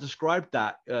Joe Hart described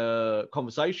that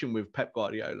conversation with Pep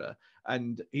Guardiola,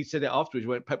 and he said it afterwards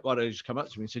when Pep Guardiola just came up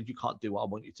to me and said, "You can't do what I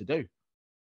want you to do."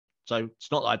 So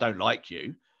it's not that I don't like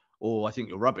you or I think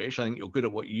you're rubbish. I think you're good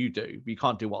at what you do, but you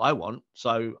can't do what I want.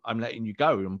 So I'm letting you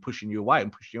go. I'm pushing you away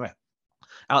and pushing you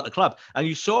out the club. And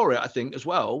you saw it, I think, as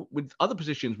well with other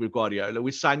positions with Guardiola,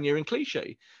 with Sagna and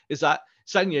Clichy, is that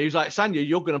Sagna, he's like, Sagna,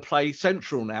 you're going to play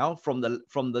central now from the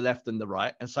left and the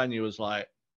right. And Sagna was like,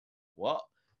 what?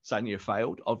 Sagna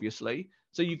failed, obviously.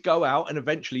 So you go out and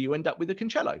eventually you end up with a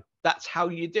Cancelo. That's how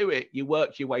you do it. You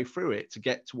work your way through it to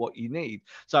get to what you need.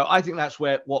 So I think that's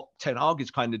what Ten Hag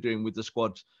is kind of doing with the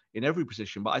squad in every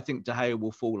position. But I think De Gea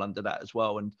will fall under that as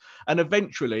well. And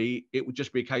eventually it would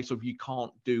just be a case of you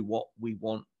can't do what we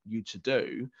want you to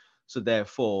do. So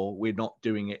therefore, we're not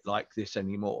doing it like this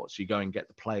anymore. So you go and get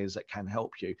the players that can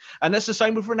help you. And that's the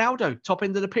same with Ronaldo, top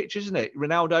end of the pitch, isn't it?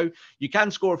 Ronaldo, you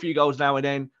can score a few goals now and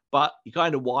then, but you're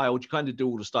kind of wild. You kind of do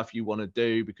all the stuff you want to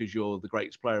do because you're the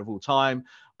greatest player of all time.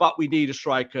 But we need a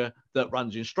striker that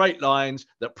runs in straight lines,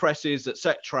 that presses, that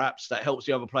set traps, that helps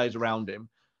the other players around him.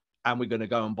 And we're going to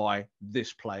go and buy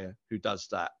this player who does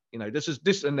that. You know,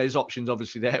 this, and there's options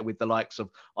obviously there with the likes of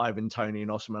Ivan Toney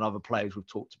and Osman and other players we've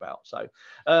talked about. So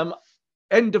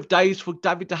end of days for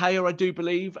David De Gea, I do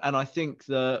believe. And I think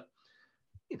that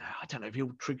I don't know if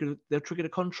they'll trigger the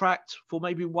contract for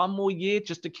maybe one more year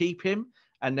just to keep him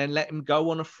and then let him go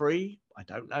on a free. I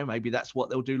don't know. Maybe that's what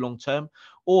they'll do long term.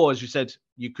 Or as you said,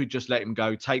 you could just let him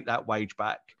go, take that wage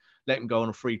back, let him go on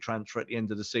a free transfer at the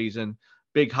end of the season.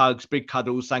 Big hugs, big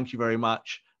cuddles. Thank you very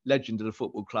much. Legend of the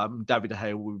football club. David de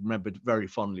Gea will be remembered very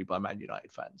fondly by Man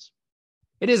United fans.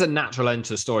 It is a natural end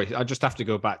to the story. I just have to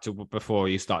go back to before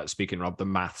you started speaking, Rob. The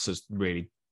maths has really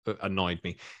annoyed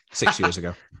me. 6 years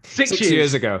ago. 6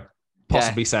 years ago.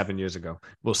 Possibly 7 years ago.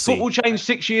 We'll see. Football changed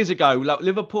 6 years ago. Like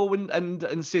Liverpool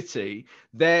and City,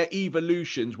 their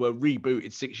evolutions were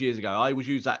rebooted 6 years ago. I always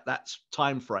use that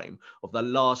time frame of the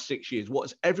last 6 years. What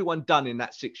has everyone done in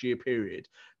that 6 year period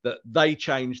that they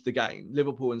changed the game?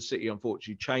 Liverpool and City,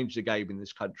 unfortunately, changed the game in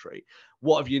this country.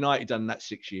 What have United done in that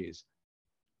 6 years?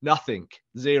 Nothing.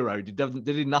 Zero. They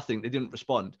did nothing. They didn't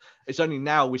respond. It's only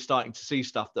now we're starting to see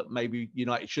stuff that maybe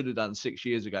United should have done 6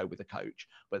 years ago with a coach,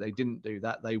 but they didn't do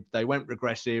that. They went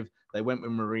regressive. They went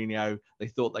with Mourinho. They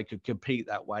thought they could compete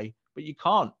that way, but you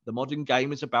can't. The modern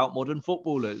game is about modern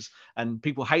footballers, and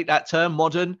people hate that term,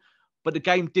 modern, but the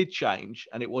game did change,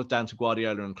 and it was down to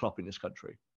Guardiola and Klopp in this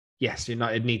country. Yes,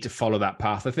 United need to follow that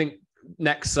path. I think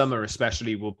next summer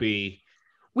especially will be...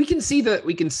 We can see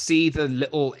the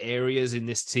little areas in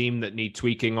this team that need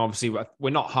tweaking. Obviously, we're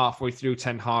not halfway through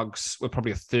Ten Hag's. We're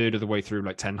probably a third of the way through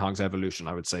Ten Hag's evolution,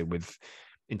 I would say,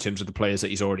 in terms of the players that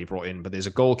he's already brought in. But there's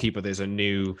a goalkeeper, there's a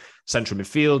new central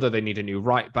midfielder, they need a new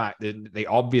right back. They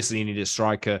obviously need a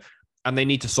striker, and they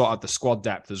need to sort out the squad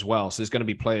depth as well. So there's going to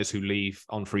be players who leave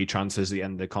on free transfers at the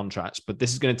end of their contracts. But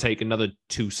this is going to take another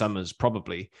 2 summers,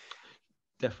 probably.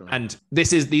 Definitely. And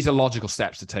these are logical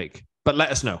steps to take. But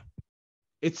let us know.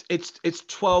 It's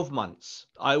 12 months.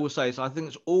 I will say, so I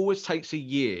think it always takes a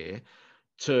year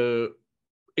to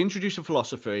introduce a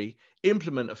philosophy,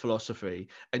 implement a philosophy,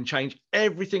 and change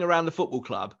everything around the football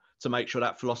club to make sure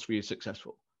that philosophy is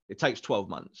successful. It takes 12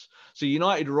 months. So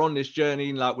United are on this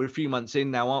journey, like we're a few months in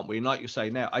now, aren't we? And like you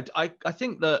say now, I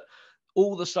think that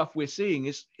all the stuff we're seeing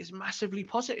is massively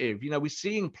positive. We're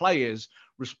seeing players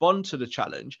respond to the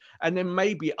challenge, and then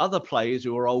maybe other players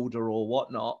who are older or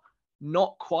whatnot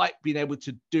not quite being able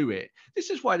to do it.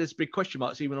 This is why there's big question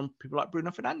marks even on people like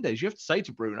Bruno Fernandes. You have to say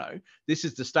to Bruno, this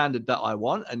is the standard that I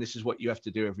want, and this is what you have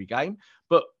to do every game.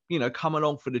 But, come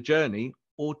along for the journey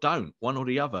or don't, one or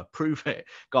the other. Prove it.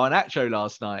 Garnacho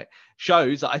last night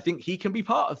shows that I think he can be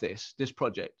part of this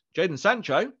project. Jadon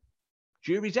Sancho,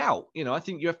 jury's out. I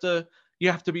think you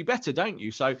have to be better, don't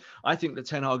you? So I think that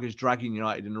Ten Hag is dragging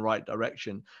United in the right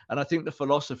direction. And I think the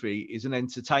philosophy is an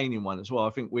entertaining one as well.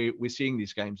 I think we're seeing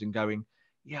these games and going,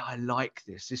 yeah, I like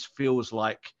this. This feels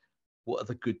like what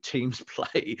other good teams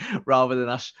play rather than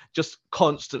us just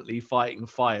constantly fighting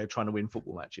fire trying to win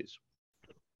football matches.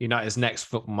 United's next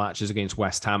football match is against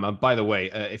West Ham. And by the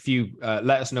way, if you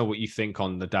let us know what you think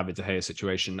on the David de Gea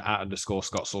situation,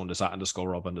 @_Scott Saunders,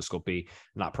 @_Rob_B,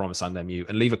 and @PromiseAndMU,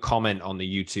 and leave a comment on the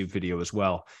YouTube video as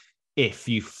well. If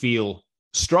you feel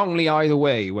strongly either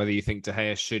way, whether you think de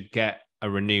Gea should get a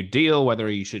renewed deal, whether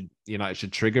United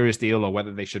should trigger his deal, or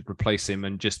whether they should replace him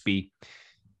and just be,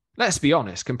 let's be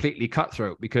honest, completely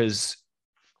cutthroat, because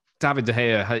David de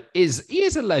Gea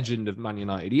is a legend of Man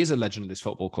United. He is a legend of this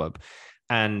football club.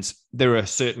 And there are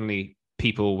certainly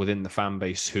people within the fan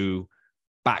base who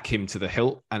back him to the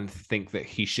hilt and think that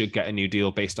he should get a new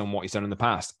deal based on what he's done in the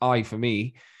past. For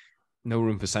me, no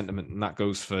room for sentiment. And that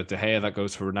goes for De Gea, that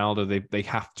goes for Ronaldo. They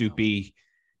have to be,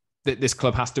 this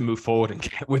club has to move forward and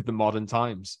get with the modern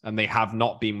times. And they have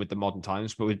not been with the modern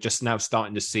times, but we're just now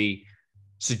starting to see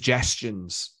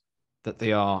suggestions that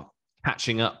they are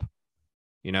catching up,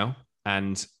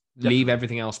 and leave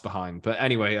everything else behind. But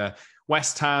anyway,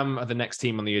 West Ham are the next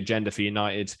team on the agenda for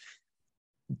United.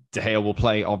 De Gea will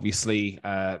play, obviously.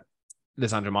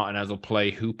 Lisandro Martinez will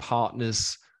play. Who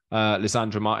partners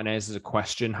Lisandro Martinez is a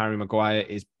question. Harry Maguire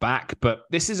is back. But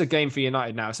this is a game for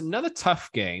United now. It's another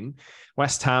tough game.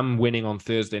 West Ham winning on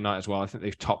Thursday night as well. I think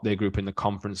they've topped their group in the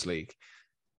Conference League.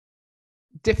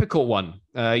 Difficult one.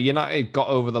 United got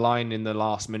over the line in the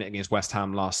last minute against West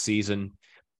Ham last season.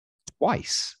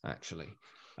 Twice, actually.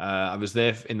 I was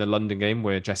there in the London game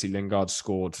where Jesse Lingard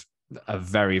scored a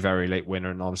very, very late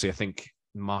winner. And obviously, I think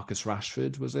Marcus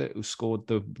Rashford, was it, who scored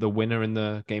the winner in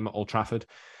the game at Old Trafford.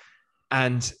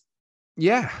 And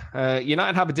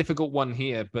United have a difficult one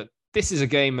here, but this is a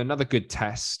game, another good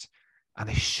test. And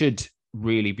they should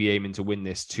really be aiming to win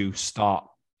this to start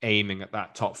aiming at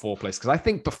that top 4 place. Because I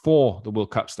think before the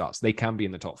World Cup starts, they can be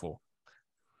in the top 4.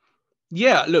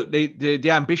 Yeah, look,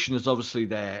 the ambition is obviously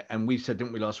there, and we said,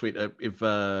 didn't we, last week,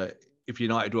 that if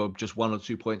United were just 1 or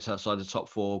 2 points outside the top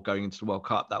 4 going into the World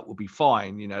Cup, that would be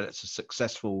fine. That's a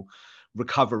successful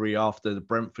recovery after the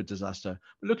Brentford disaster.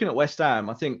 But looking at West Ham,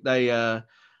 I think they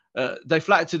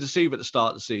flattered to deceive at the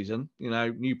start of the season.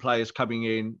 New players coming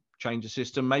in, change the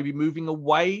system, maybe moving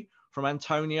away from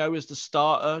Antonio as the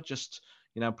starter, just,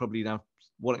 probably now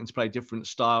wanting to play a different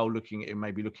style, looking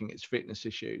at his fitness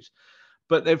issues.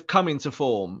 But they've come into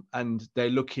form and they're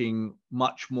looking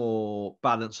much more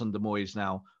balanced under Moyes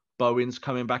now. Bowen's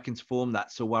coming back into form.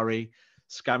 That's a worry.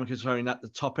 Scamacca's showing at the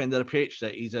top end of the pitch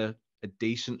that he's a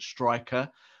decent striker.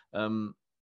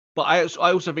 But I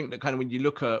also think that kind of when you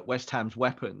look at West Ham's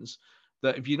weapons,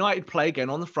 that if United play again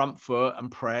on the front foot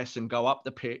and press and go up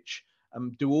the pitch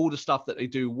and do all the stuff that they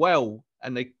do well,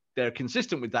 and they're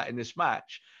consistent with that in this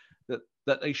match,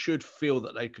 that they should feel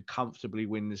that they could comfortably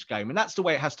win this game. And that's the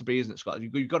way it has to be, isn't it, Scott?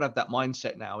 You've got to have that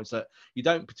mindset now, is that you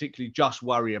don't particularly just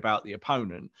worry about the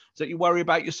opponent, it's that you worry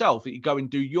about yourself, that you go and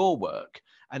do your work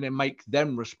and then make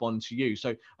them respond to you.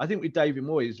 So I think with David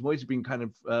Moyes has been kind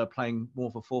of playing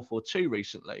more for 4-4-2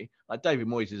 recently. Like David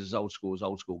Moyes is as old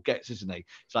school gets, isn't he?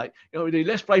 It's like,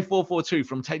 let's play 4-4-2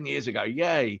 from 10 years ago.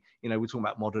 Yay. We're talking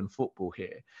about modern football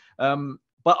here.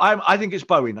 But I think it's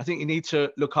Bowen. I think you need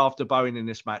to look after Bowen in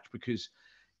this match because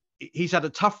he's had a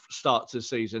tough start to the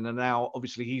season. And now,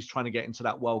 obviously, he's trying to get into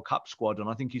that World Cup squad. And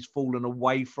I think he's fallen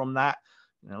away from that.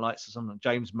 Like someone like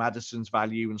James Maddison's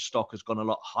value and stock has gone a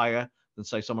lot higher than,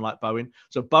 say, someone like Bowen.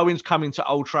 So Bowen's coming to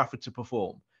Old Trafford to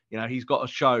perform. He's got to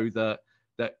show that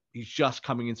he's just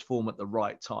coming into form at the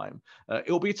right time.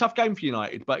 It'll be a tough game for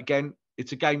United. But again,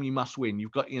 it's a game you must win.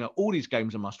 You've got, all these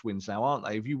games are must wins now, aren't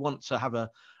they? If you want to have a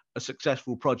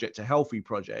successful project, a healthy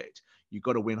project, you've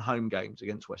got to win home games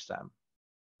against West Ham.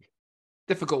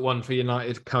 Difficult one for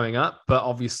United coming up, but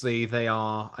obviously they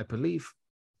are, I believe,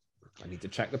 I need to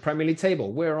check the Premier League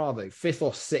table. Where are they? 5th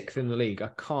or 6th in the league? I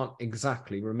can't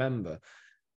exactly remember.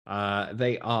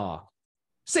 They are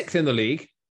 6th in the league,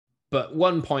 but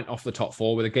 1 point off the top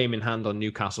 4 with a game in hand on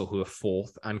Newcastle, who are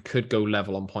 4th and could go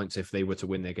level on points if they were to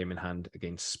win their game in hand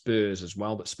against Spurs as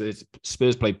well. But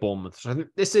Spurs play Bournemouth. So I think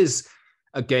this is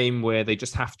a game where they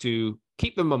just have to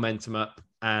keep the momentum up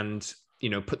and,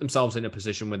 put themselves in a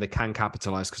position where they can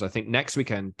capitalize. Because I think next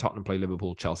weekend, Tottenham play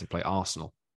Liverpool, Chelsea play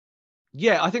Arsenal.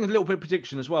 Yeah, I think a little bit of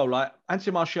prediction as well. Like,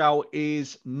 Anthony Martial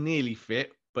is nearly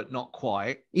fit, but not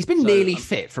quite. He's been nearly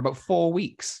fit for about 4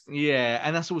 weeks. Yeah,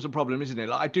 and that's always a problem, isn't it?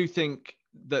 Like, I do think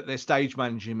that they're stage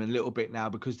managing him a little bit now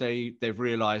because they've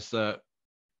realised that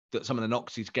some of the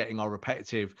knocks he's getting are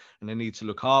repetitive and they need to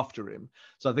look after him.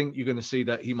 So I think you're going to see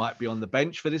that he might be on the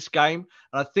bench for this game.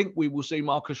 And I think we will see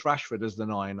Marcus Rashford as the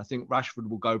 9. I think Rashford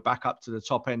will go back up to the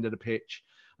top end of the pitch.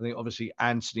 I think obviously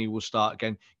Anthony will start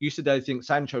again. You said they think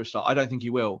Sancho will start. I don't think he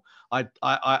will.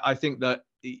 I think that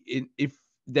if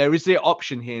there is the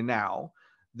option here now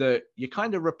that you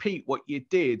kind of repeat what you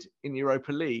did in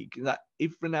Europa League, that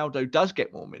if Ronaldo does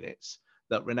get more minutes,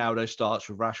 that Ronaldo starts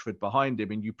with Rashford behind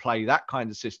him and you play that kind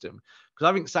of system.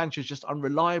 Because I think Sancho's just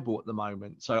unreliable at the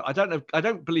moment. So I don't know. I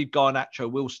don't believe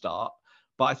Garnacho will start,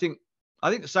 but I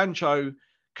think Sancho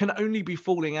can only be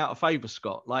falling out of favour,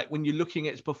 Scott. Like when you're looking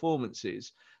at his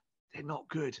performances, they're not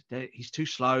good. He's too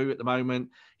slow at the moment.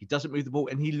 He doesn't move the ball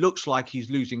and he looks like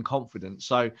he's losing confidence.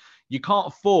 So you can't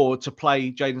afford to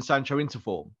play Jadon Sancho into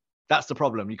form. That's the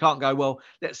problem. You can't go, well,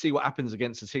 let's see what happens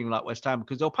against a team like West Ham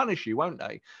because they'll punish you, won't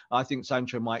they? I think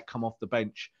Sancho might come off the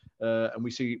bench and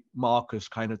we see Marcus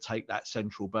kind of take that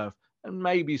central berth and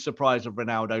maybe surprise of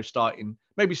Ronaldo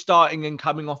starting and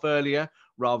coming off earlier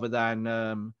rather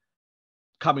than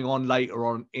coming on later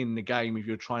on in the game if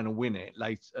you're trying to win it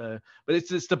late. But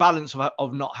it's the balance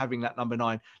of not having that number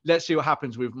 9. Let's see what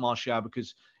happens with Martial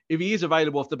because if he is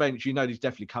available off the bench, he's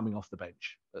definitely coming off the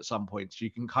bench at some point. So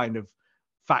you can kind of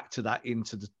factor that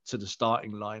into the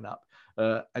starting lineup.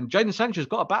 And Jadon Sancho's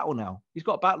got a battle now. He's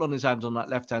got a battle on his hands on that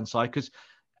left-hand side because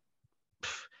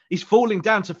he's falling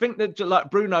down. To think that like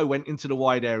Bruno went into the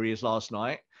wide areas last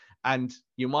night and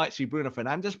you might see Bruno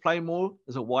Fernandes playing more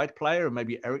as a wide player and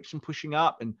maybe Eriksen pushing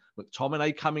up and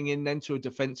McTominay coming in then to a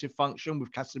defensive function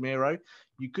with Casemiro.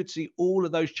 You could see all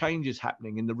of those changes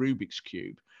happening in the Rubik's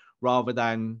Cube rather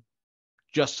than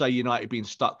just say United being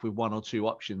stuck with 1 or 2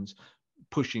 options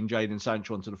pushing Jadon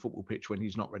Sancho onto the football pitch when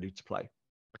he's not ready to play.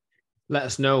 Let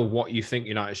us know what you think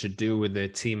United should do with their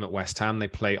team at West Ham. They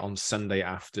play on Sunday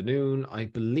afternoon, I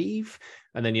believe.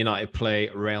 And then United play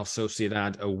Real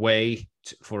Sociedad away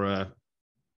for a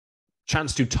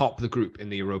chance to top the group in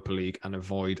the Europa League and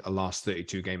avoid a last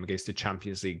 32 game against the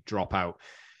Champions League dropout,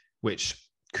 which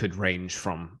could range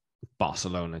from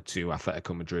Barcelona to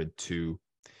Atletico Madrid to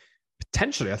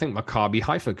Potentially, I think Maccabi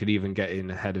Haifa could even get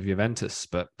in ahead of Juventus,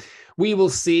 but we will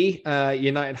see.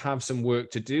 United have some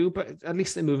work to do, but at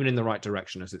least they're moving in the right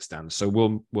direction as it stands. So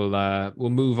we'll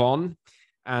move on,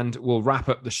 and we'll wrap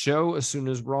up the show as soon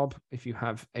as Rob. If you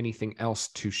have anything else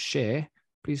to share,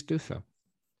 please do so.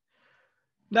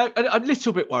 No, I'm a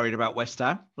little bit worried about West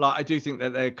Ham. Like, I do think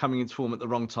that they're coming into form at the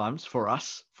wrong times for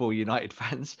us, for United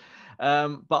fans.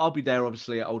 But I'll be there,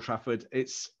 obviously, at Old Trafford.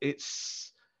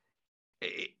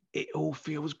 It all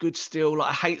feels good still. Like,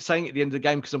 I hate saying it at the end of the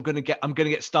game because I'm gonna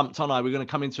get stumped, aren't I? We're gonna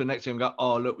come into the next game and go,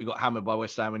 oh look, we got hammered by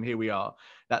West Ham, and here we are.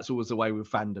 That's always the way with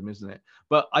fandom, isn't it?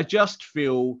 But I just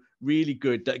feel really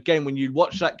good that, again, when you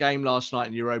watch that game last night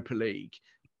in Europa League,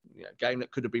 a game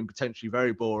that could have been potentially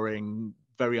very boring,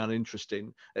 very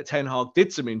uninteresting, that Ten Hag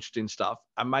did some interesting stuff,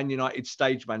 and Man United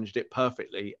stage managed it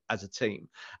perfectly as a team.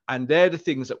 And they're the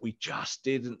things that we just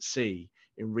didn't see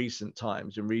in recent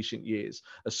times, in recent years.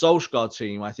 A Solskjaer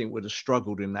team, I think, would have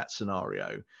struggled in that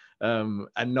scenario, and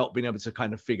not been able to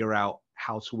kind of figure out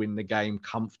how to win the game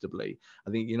comfortably.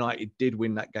 I think United did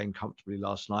win that game comfortably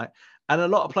last night. And a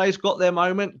lot of players got their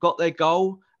moment, got their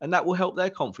goal, and that will help their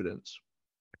confidence.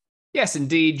 Yes,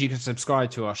 indeed. You can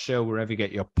subscribe to our show wherever you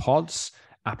get your pods.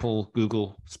 Apple,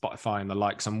 Google, Spotify, and the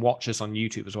likes, and watch us on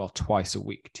YouTube as well twice a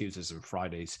week, Tuesdays and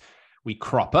Fridays. We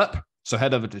crop up. So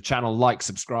head over to the channel, like,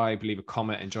 subscribe, leave a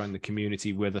comment, and join the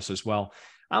community with us as well.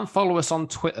 And follow us on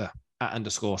Twitter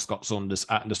 @_Scott Saunders,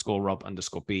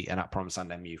 @_Rob_B, and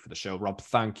 @PromiseandMU for the show. Rob,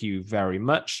 thank you very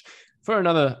much for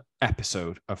another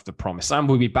episode of The Promise. And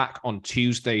we'll be back on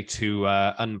Tuesday to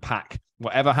unpack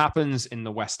whatever happens in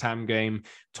the West Ham game,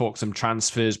 talk some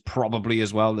transfers probably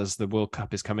as well, as the World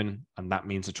Cup is coming, and that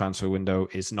means the transfer window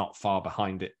is not far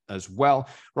behind it as well.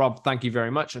 Rob, thank you very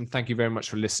much, and thank you very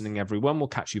much for listening, everyone. We'll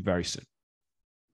catch you very soon.